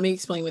 And let me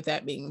explain what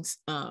that means.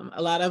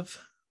 A lot of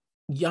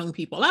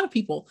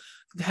people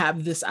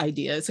have this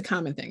idea. It's a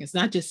common thing. It's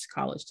not just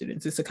college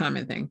students. It's a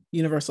common thing,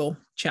 universal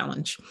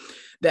challenge,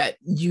 that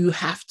you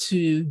have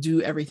to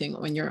do everything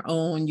on your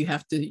own.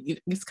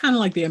 It's kind of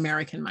like the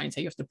American mindset.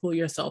 You have to pull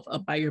yourself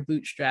up by your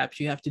bootstraps.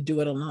 You have to do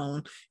it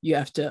alone. You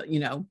have to,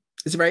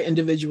 it's a very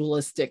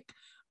individualistic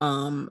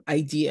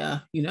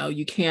idea.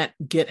 You can't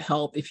get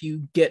help. If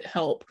you get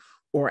help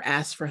or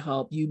ask for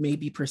help, you may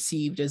be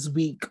perceived as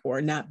weak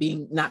or not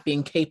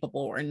being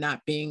capable or not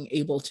being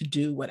able to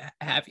do what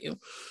have you.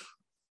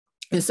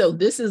 And so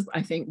this is,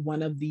 I think,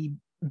 one of the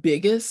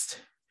biggest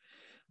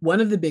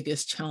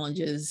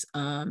challenges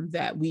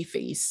that we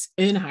face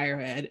in higher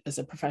ed as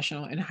a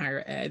professional in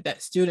higher ed,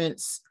 that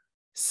students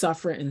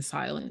suffer in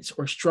silence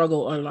or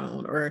struggle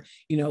alone or,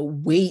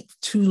 wait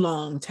too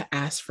long to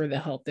ask for the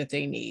help that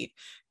they need.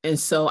 And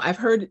so I've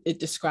heard it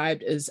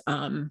described as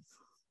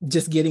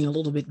just getting a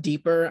little bit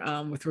deeper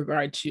with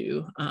regard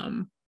to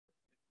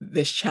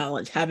this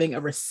challenge, having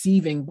a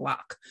receiving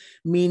block,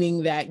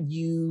 meaning that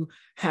you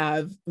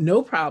have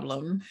no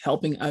problem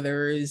helping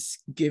others,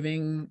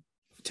 giving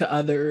to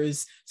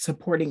others,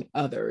 supporting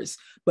others.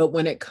 But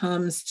when it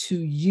comes to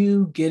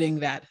you getting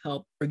that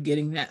help or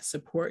getting that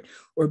support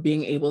or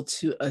being able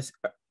to,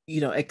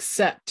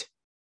 accept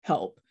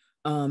help,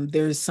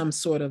 there's some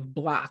sort of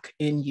block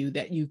in you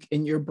that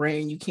in your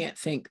brain, you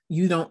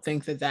don't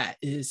think that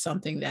is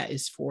something that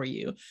is for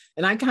you.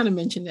 And I kind of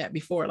mentioned that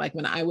before, like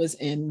when I was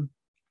in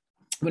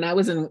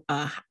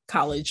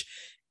college,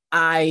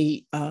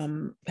 I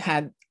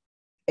had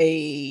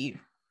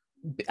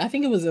I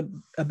think it was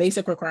a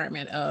basic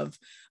requirement of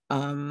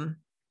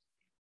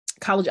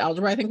college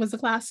algebra, I think was the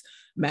class,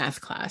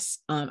 math class.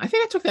 I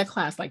think I took that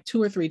class like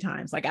 2 or 3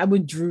 times. Like I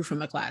withdrew from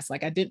the class.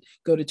 Like I didn't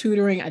go to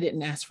tutoring. I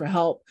didn't ask for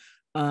help.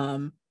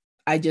 In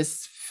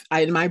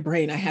my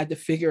brain, I had to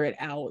figure it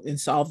out and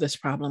solve this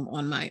problem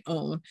on my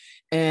own.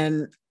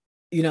 And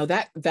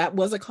that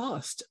was a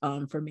cost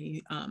for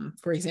me.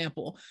 For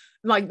example,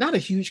 like not a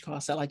huge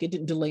cost. Like it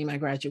didn't delay my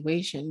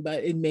graduation,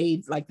 but it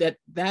made like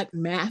that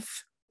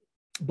math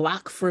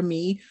block for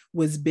me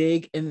was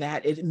big in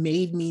that it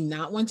made me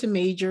not want to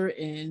major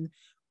in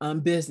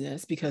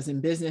business, because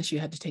in business you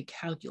had to take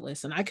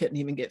calculus and I couldn't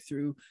even get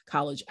through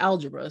college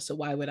algebra. So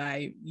why would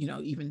I,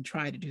 even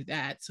try to do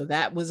that? So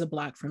that was a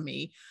block for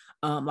me.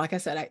 Like I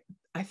said,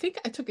 I think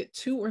I took it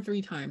 2 or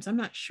 3 times. I'm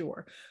not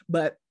sure,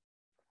 but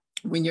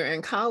when you're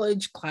in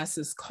college,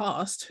 classes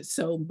cost.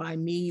 So by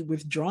me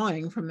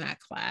withdrawing from that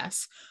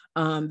class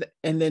and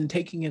then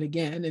taking it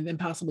again, and then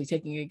possibly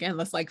taking it again,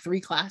 that's like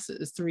 3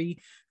 classes, 3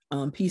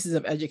 pieces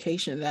of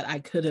education that I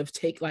could have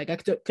taken. Like I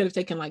could have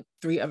taken like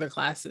 3 other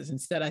classes.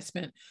 Instead, I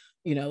spent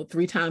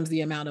 3 times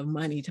the amount of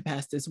money to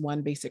pass this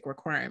one basic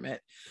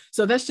requirement.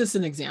 So that's just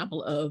an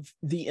example of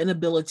the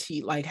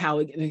inability, like how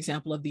an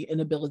example of the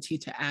inability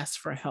to ask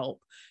for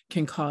help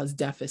can cause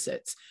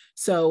deficits.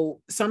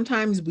 So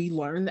sometimes we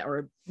learn that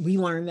our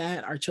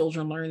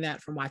children learn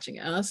that from watching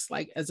us.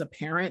 Like as a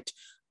parent,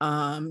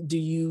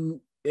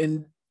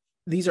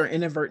 these are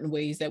inadvertent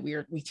ways that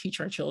we teach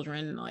our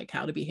children, like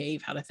how to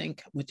behave, how to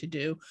think, what to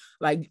do.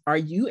 Like, are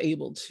you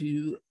able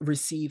to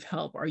receive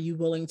help? Are you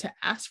willing to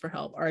ask for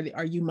help?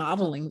 Are you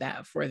modeling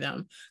that for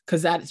them?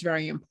 Because that is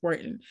very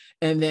important.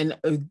 And then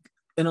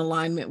in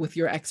alignment with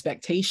your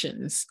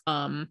expectations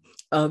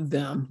of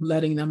them,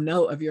 letting them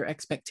know of your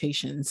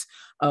expectations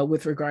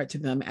with regard to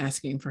them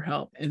asking for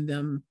help and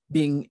them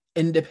being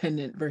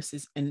independent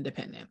versus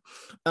independent.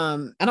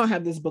 I don't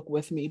have this book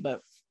with me,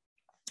 but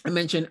I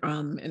mentioned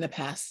in the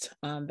past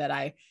that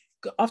I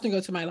often go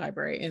to my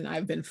library, and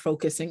I've been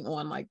focusing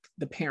on like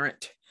the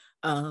parenting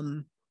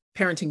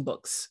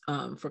books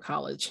for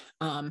college.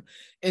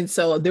 And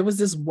so there was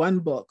this one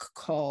book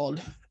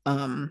called,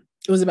 it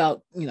was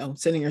about,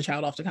 sending your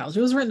child off to college.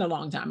 It was written a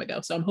long time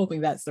ago. So I'm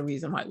hoping that's the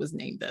reason why it was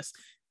named this.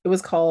 It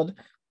was called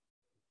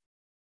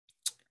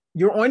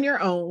You're on Your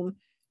Own,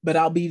 but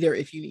I'll Be There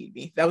If You Need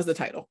Me. That was the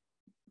title.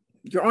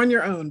 You're on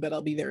your own, but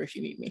I'll be there if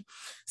you need me.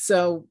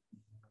 So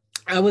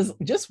I was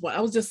just,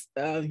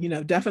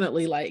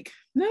 definitely like,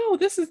 no,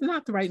 this is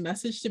not the right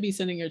message to be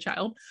sending your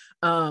child.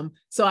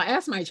 So I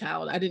asked my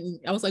child, I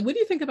was like, what do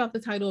you think about the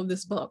title of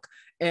this book?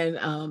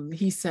 And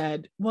he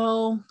said,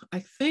 well, I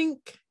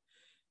think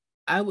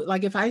I would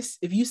like,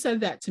 if you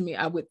said that to me,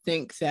 I would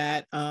think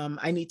that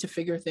I need to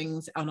figure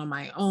things out on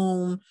my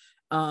own.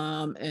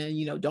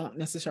 And don't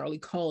necessarily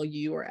call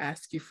you or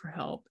ask you for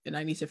help, and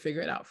I need to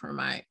figure it out on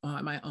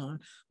my own.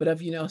 But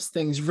if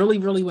things really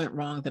really went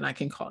wrong, then I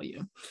can call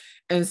you.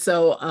 And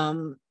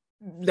so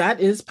that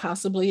is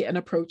possibly an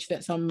approach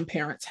that some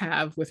parents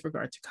have with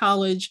regard to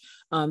college.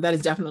 That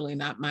is definitely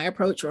not my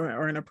approach,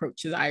 or an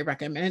approach that I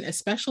recommend,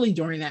 especially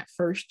during that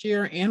first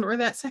year and or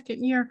that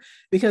second year,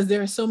 because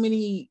there are so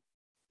many.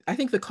 I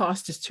think the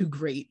cost is too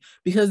great,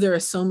 because there are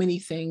so many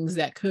things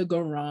that could go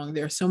wrong.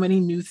 There are so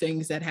many new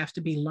things that have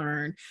to be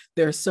learned.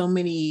 There are so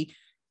many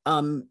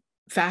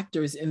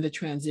factors in the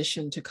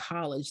transition to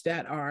college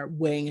that are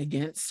weighing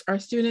against our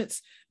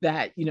students,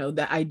 that,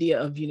 the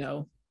idea of,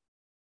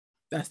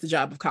 that's the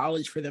job of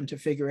college, for them to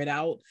figure it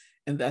out.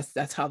 And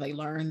that's how they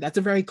learn. That's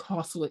a very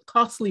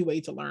costly way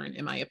to learn,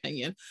 in my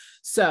opinion.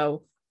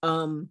 So,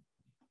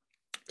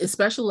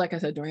 especially, like I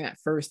said, during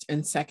that first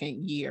and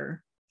second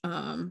year,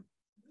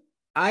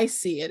 I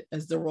see it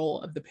as the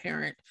role of the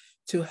parent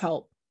to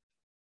help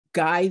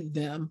guide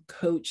them,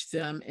 coach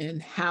them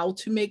in how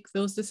to make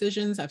those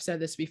decisions. I've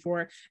said this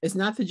before. It's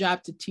not the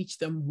job to teach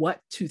them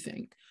what to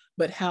think,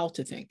 but how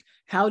to think.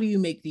 How do you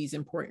make these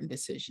important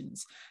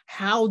decisions?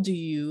 How do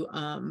you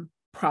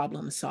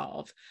problem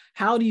solve?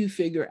 How do you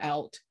figure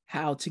out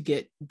how to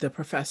get the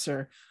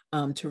professor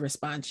to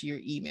respond to your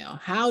email?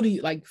 How do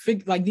you like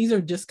these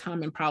are just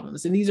common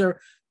problems, and these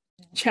are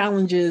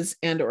challenges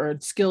and or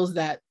skills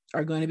that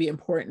are going to be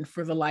important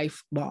for the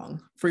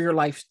lifelong, for your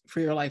life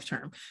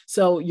term.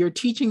 So you're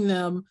teaching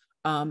them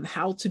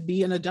how to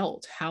be an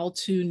adult, how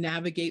to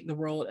navigate the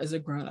world as a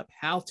grown-up,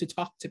 how to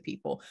talk to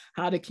people,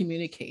 how to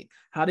communicate,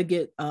 how to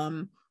get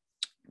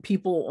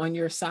people on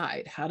your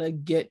side, how to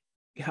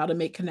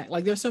make connect.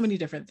 Like, there's so many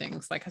different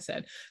things, like I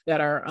said,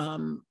 that are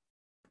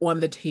on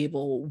the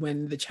table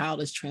when the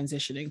child is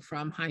transitioning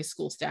from high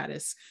school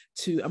status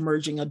to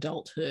emerging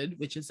adulthood,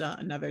 which is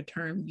another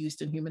term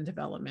used in human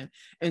development,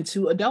 and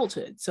to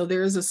adulthood. So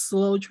there is a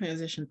slow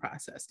transition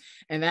process.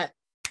 And that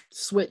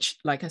switch,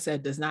 like I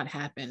said, does not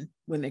happen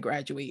when they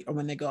graduate or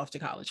when they go off to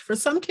college. For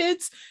some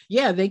kids,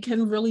 yeah, they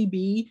can really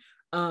be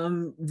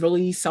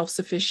really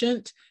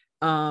self-sufficient.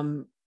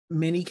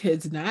 Many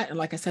kids not. And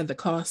like I said,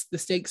 the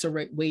stakes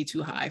are way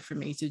too high for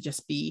me to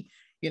just be,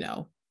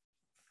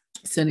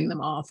 sending them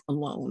off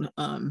alone,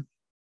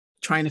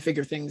 trying to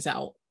figure things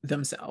out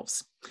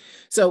themselves.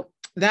 So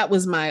that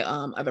was my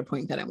other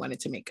point that I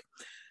wanted to make.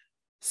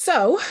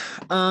 So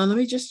let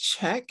me just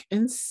check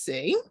and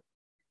see.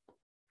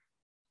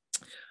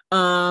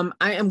 I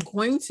am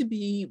going to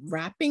be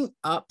wrapping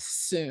up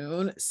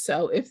soon.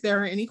 So if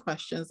there are any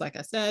questions, like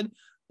I said,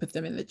 put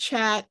them in the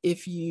chat.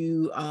 If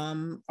you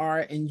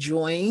are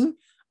enjoying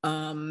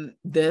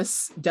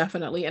this,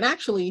 definitely. And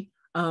actually,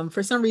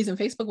 for some reason,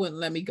 Facebook wouldn't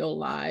let me go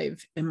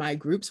live in my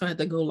group. So I had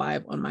to go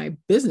live on my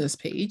business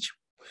page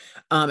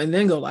and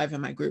then go live in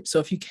my group. So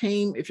if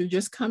you're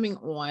just coming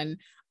on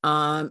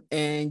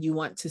and you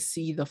want to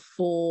see the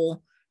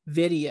full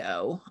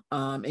video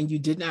and you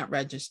did not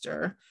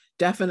register,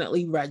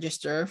 definitely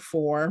register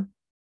for,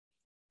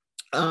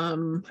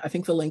 I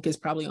think the link is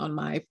probably on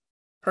my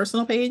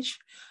personal page.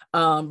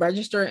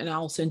 Register and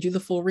I'll send you the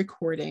full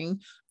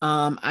recording.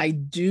 I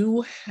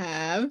do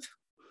have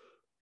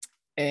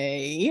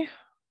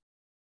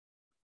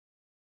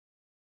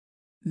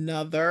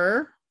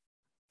another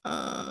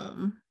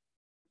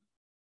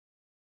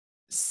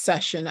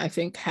session, I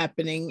think,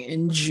 happening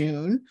in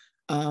June.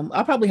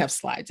 I'll probably have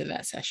slides in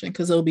that session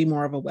because it'll be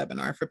more of a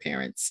webinar for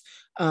parents.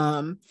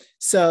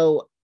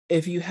 So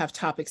if you have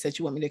topics that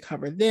you want me to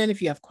cover then,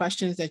 if you have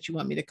questions that you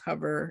want me to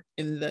cover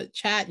in the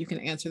chat, you can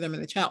answer them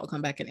in the chat. I'll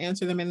come back and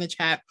answer them in the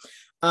chat.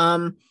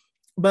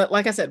 But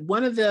like I said,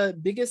 one of the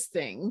biggest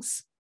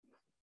things,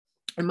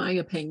 in my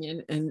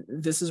opinion, and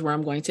this is where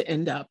I'm going to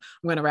end up,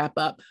 I'm going to wrap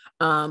up.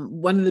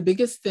 One of the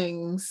biggest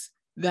things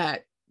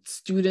that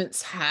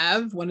students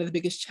have, one of the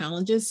biggest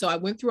challenges. So I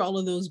went through all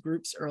of those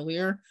groups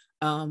earlier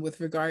with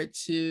regard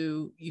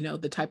to,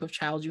 the type of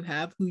child you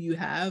have, who you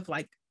have,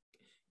 like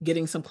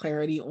getting some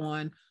clarity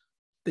on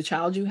the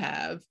child you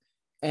have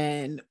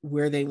and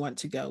where they want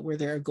to go, where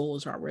their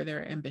goals are, where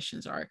their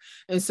ambitions are.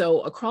 And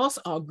so across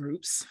all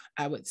groups,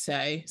 I would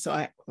say,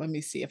 let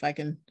me see if I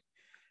can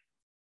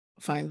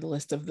find the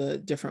list of the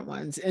different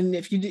ones. And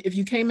if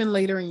you came in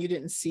later and you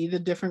didn't see the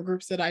different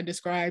groups that I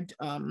described,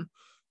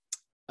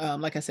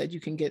 like I said,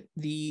 you can get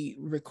the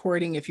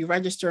recording if you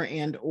register,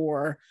 and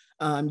or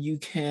you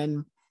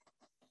can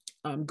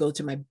go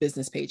to my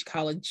business page.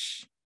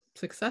 College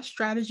Success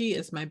Strategy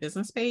is my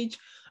business page.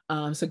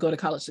 So go to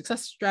College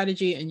Success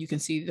Strategy and you can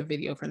see the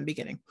video from the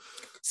beginning.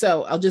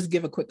 So I'll just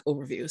give a quick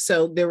overview.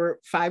 So there were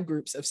 5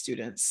 groups of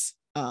students.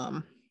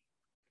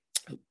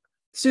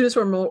 Students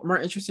were more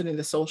interested in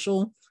the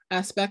social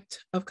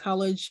aspect of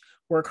college: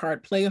 work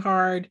hard, play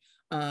hard,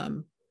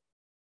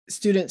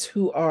 students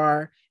who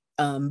are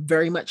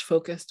very much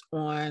focused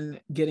on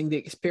getting the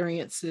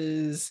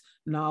experiences,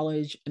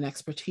 knowledge, and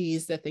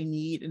expertise that they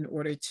need in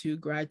order to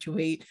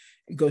graduate,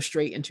 go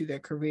straight into their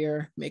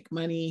career, make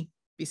money,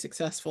 be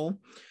successful.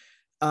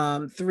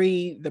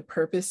 3, the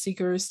purpose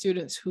seekers,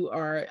 students who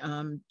are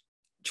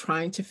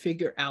trying to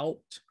figure out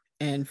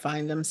and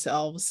find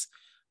themselves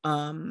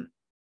and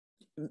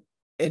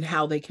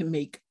how they can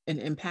make an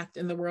impact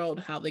in the world,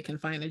 how they can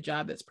find a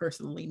job that's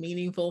personally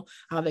meaningful,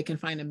 how they can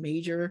find a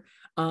major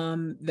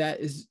that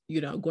is,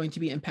 going to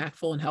be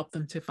impactful and help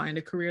them to find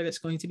a career that's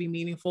going to be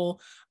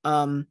meaningful.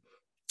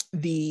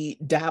 The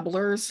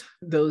dabblers,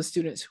 those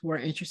students who are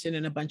interested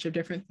in a bunch of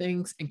different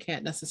things and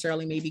can't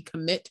necessarily maybe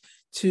commit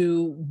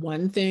to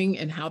one thing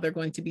and how they're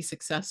going to be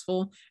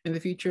successful in the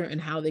future and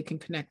how they can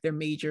connect their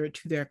major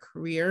to their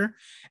career.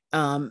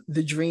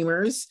 The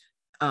dreamers,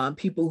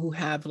 people who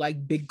have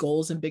like big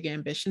goals and big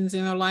ambitions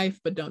in their life,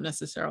 but don't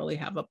necessarily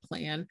have a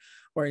plan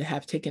or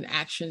have taken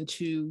action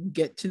to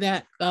get to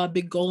that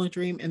big goal and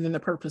dream. And then the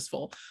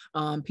purposeful,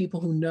 people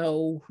who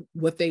know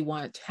what they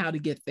want, how to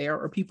get there,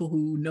 or people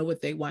who know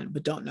what they want,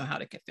 but don't know how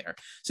to get there.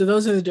 So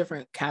those are the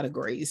different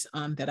categories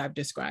that I've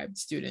described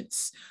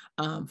students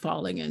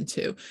falling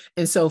into.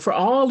 And so for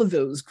all of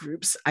those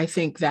groups, I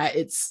think that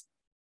it's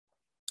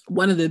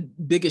one of the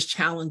biggest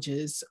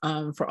challenges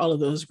for all of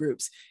those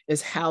groups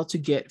is how to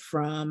get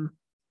from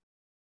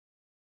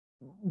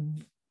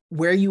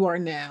where you are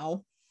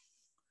now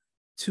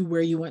to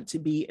where you want to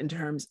be in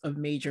terms of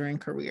major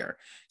and career.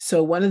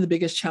 So one of the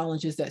biggest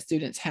challenges that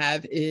students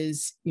have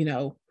is,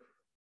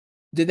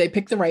 did they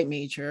pick the right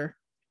major?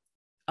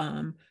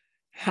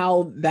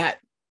 How that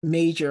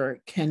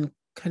major can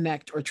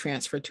connect or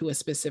transfer to a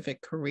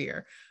specific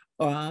career.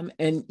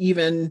 And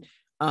even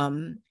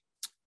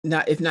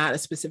if not a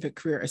specific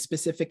career, a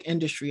specific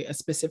industry, a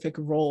specific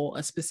role,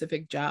 a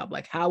specific job.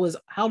 Like how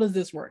does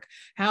this work?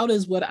 How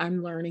does what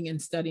I'm learning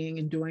and studying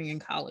and doing in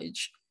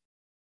college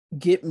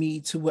get me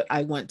to what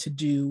I want to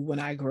do when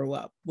I grow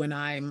up, when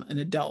I'm an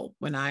adult,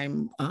 when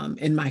I'm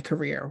in my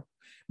career,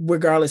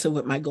 regardless of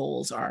what my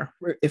goals are.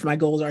 If my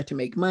goals are to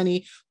make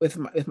money,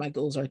 if my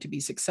goals are to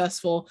be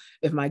successful,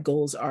 if my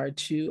goals are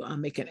to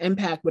make an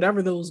impact,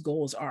 whatever those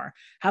goals are,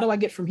 how do I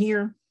get from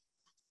here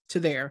to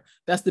there?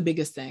 That's the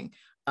biggest thing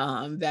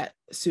that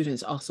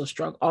students also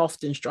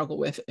often struggle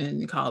with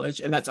in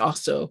college. And that's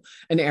also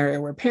an area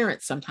where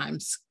parents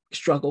sometimes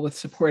struggle with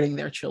supporting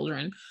their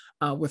children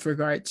with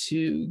regard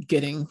to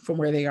getting from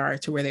where they are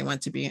to where they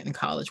want to be in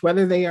college,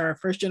 whether they are a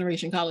first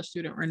generation college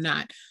student or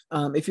not.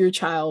 If your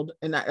child,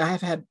 and I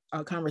have had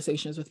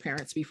conversations with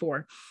parents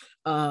before,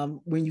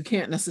 when you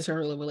can't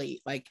necessarily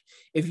relate, like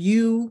if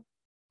you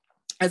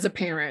as a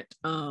parent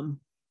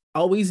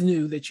always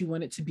knew that you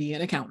wanted to be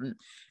an accountant,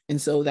 and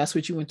so that's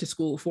what you went to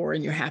school for,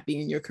 and you're happy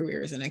in your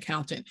career as an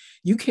accountant,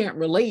 you can't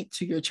relate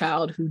to your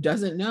child who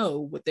doesn't know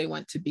what they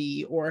want to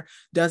be or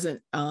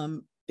doesn't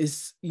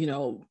is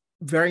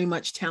very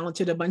much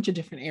talented a bunch of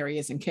different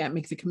areas and can't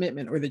make the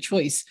commitment or the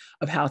choice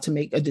of how to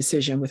make a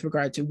decision with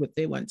regard to what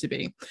they want to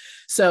be.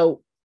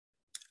 So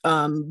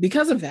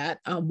because of that,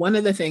 one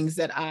of the things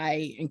that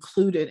I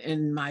included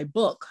in my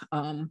book,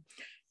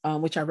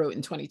 which I wrote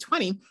in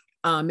 2020,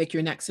 Make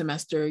Your Next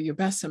Semester Your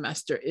Best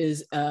Semester,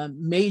 is a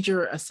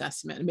major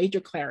assessment, major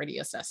clarity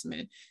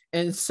assessment.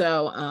 And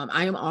so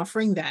I am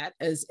offering that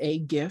as a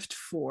gift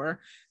for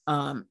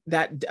a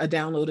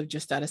download of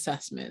just that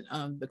assessment,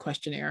 the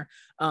questionnaire,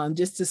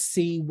 just to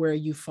see where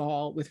you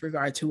fall with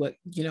regard to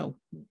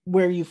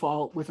where you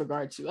fall with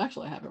regard to,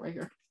 actually I have it right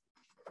here.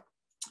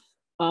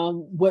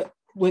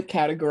 What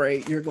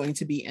category you're going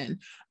to be in.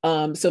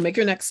 So Make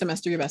Your Next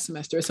Semester Your Best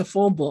Semester. It's a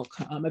full book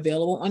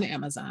available on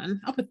Amazon.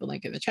 I'll put the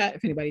link in the chat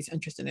if anybody's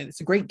interested in it.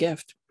 It's a great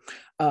gift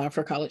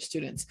for college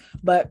students.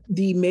 But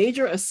the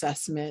major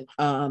assessment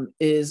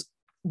is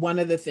one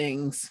of the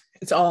things,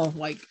 it's all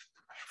like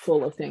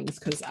full of things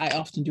because I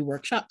often do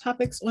workshop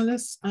topics on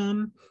this.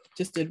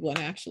 Just did one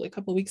actually a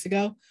couple of weeks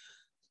ago.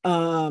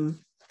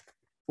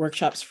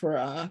 Workshops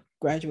for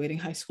graduating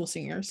high school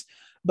seniors.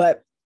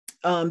 But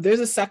there's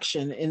a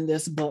section in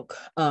this book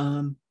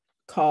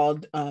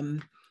called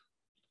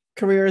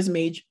Careers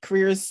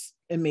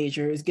and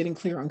Majors, Getting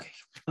Clear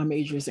on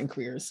Majors and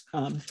Careers.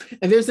 And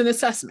there's an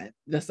assessment.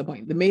 That's the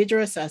point. The major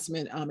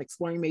assessment,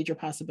 Exploring Major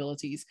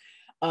Possibilities.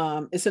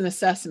 It's an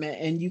assessment,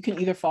 and you can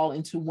either fall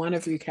into one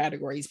of 3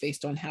 categories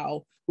based on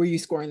where you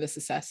score in this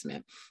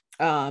assessment.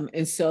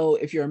 And so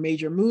if you're a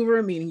major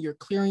mover, meaning you're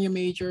clearing your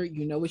major,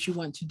 you know what you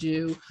want to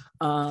do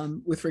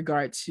with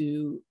regard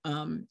to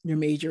your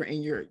major,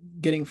 and you're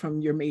getting from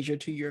your major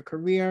to your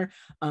career.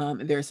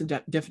 There's some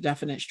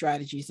definite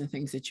strategies and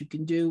things that you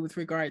can do with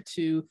regard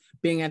to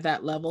being at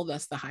that level.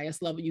 That's the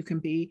highest level you can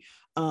be.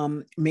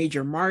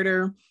 Major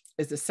martyr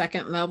is the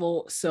second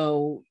level.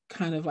 So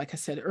kind of like I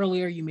said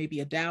earlier, you may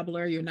be a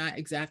dabbler. You're not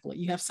exactly,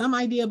 you have some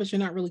idea, but you're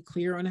not really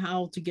clear on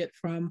how to get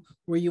from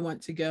where you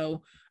want to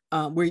go,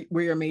 where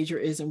your major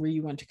is and where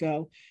you want to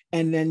go.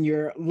 And then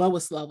your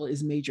lowest level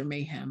is major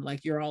mayhem.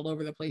 Like you're all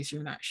over the place.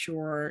 You're not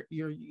sure.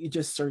 You're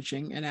just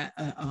searching and at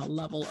a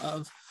level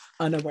of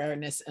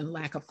unawareness and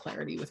lack of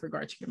clarity with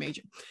regard to your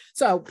major.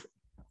 So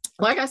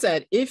like I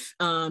said, if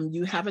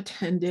you have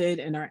attended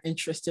and are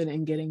interested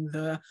in getting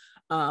the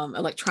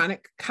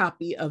electronic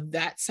copy of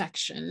that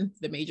section,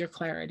 the major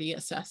clarity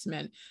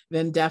assessment,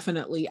 then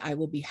definitely I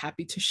will be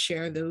happy to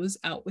share those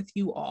out with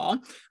you all.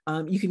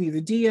 You can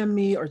either DM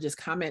me or just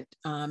comment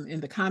in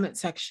the comment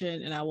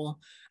section, and I will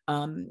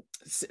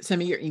send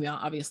me your email,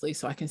 obviously,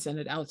 so I can send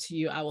it out to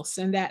you. I will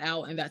send that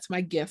out, and that's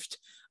my gift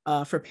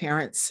for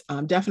parents.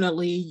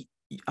 Definitely,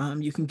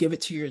 you can give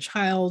it to your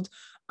child.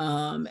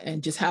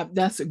 And just have,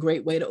 that's a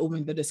great way to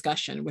open the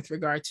discussion with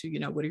regard to, you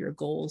know, what are your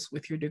goals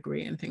with your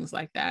degree and things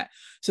like that.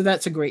 So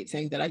that's a great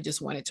thing that I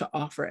just wanted to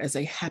offer as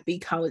a happy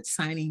college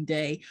signing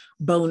day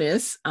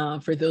bonus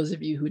for those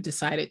of you who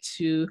decided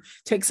to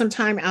take some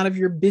time out of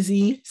your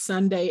busy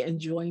Sunday and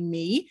join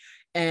me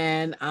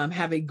and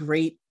have a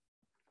great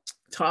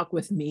talk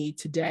with me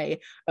today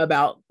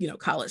about, you know,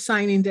 college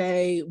signing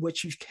day,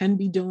 what you can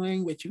be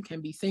doing, what you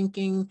can be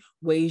thinking,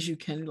 ways you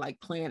can like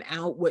plan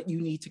out what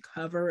you need to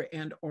cover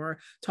and or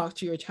talk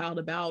to your child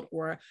about,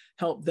 or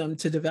help them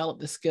to develop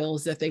the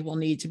skills that they will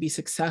need to be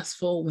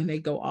successful when they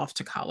go off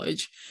to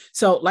college.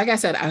 So like I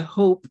said, I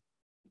hope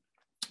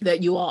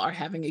that you all are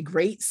having a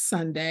great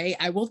Sunday.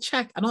 I will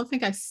check. I don't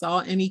think I saw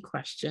any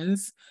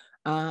questions.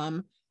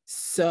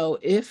 So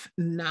if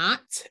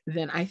not,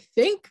 then I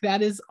think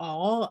that is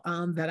all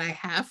that I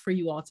have for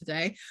you all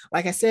today.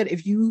 Like I said,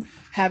 if you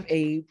have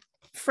a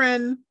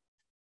friend,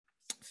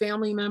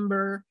 family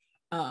member,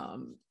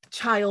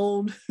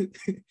 child,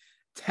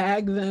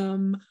 tag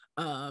them,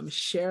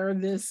 share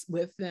this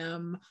with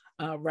them,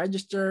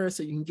 register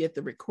so you can get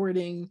the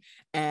recording,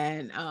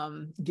 and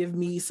give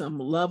me some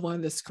love on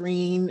the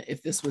screen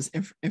if this was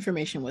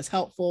information was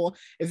helpful.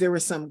 If there were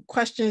some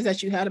questions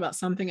that you had about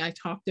something I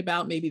talked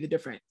about, maybe the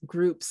different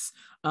groups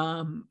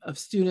of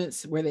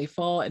students, where they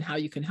fall and how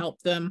you can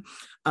help them,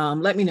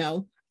 let me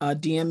know.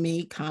 DM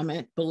me,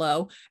 comment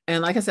below.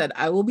 And like I said,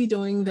 I will be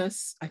doing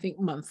this, I think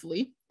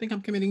monthly. I think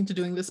I'm committing to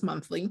doing this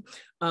monthly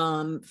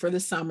for the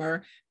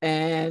summer.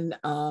 And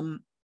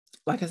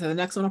like I said, the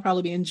next one will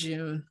probably be in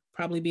June,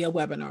 probably be a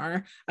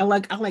webinar. I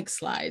like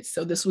slides.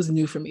 So this was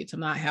new for me to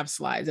not have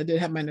slides. I did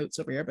have my notes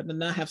over here, but to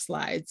not have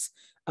slides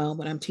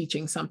when I'm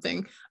teaching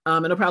something.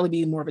 It'll probably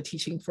be more of a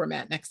teaching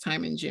format next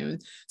time in June.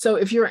 So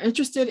if you're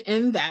interested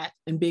in that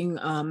and being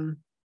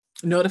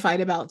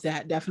notified about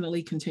that,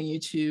 definitely continue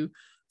to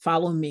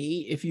follow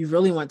me. If you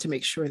really want to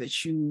make sure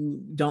that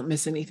you don't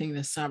miss anything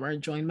this summer,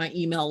 join my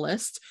email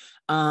list.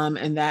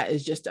 And that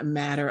is just a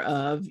matter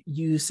of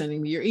you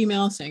sending me your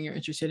email, saying you're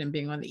interested in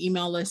being on the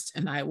email list,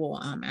 and I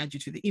will add you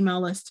to the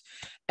email list.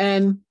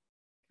 And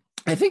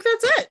I think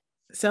that's it.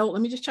 So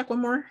let me just check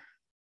one more,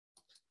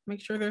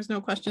 make sure there's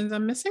no questions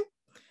I'm missing.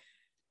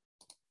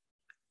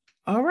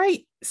 All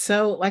right.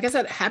 So like I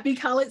said, happy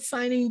college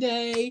signing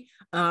day.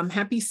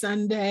 Happy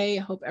Sunday.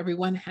 I hope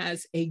everyone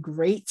has a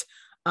great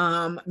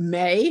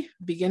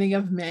beginning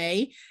of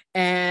May.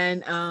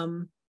 And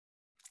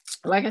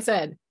like I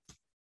said,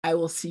 I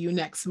will see you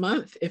next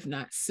month, if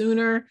not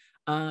sooner.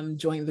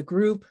 Join the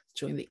group,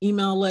 join the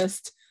email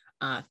list,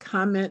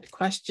 comment,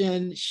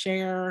 question,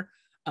 share,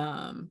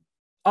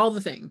 all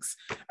the things.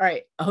 All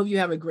right. I hope you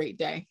have a great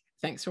day.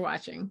 Thanks for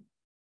watching.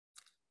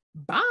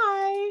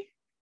 Bye.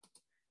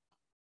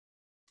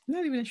 I'm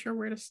not even sure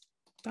where to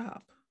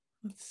stop.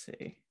 Let's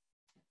see.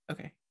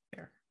 Okay,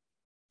 there.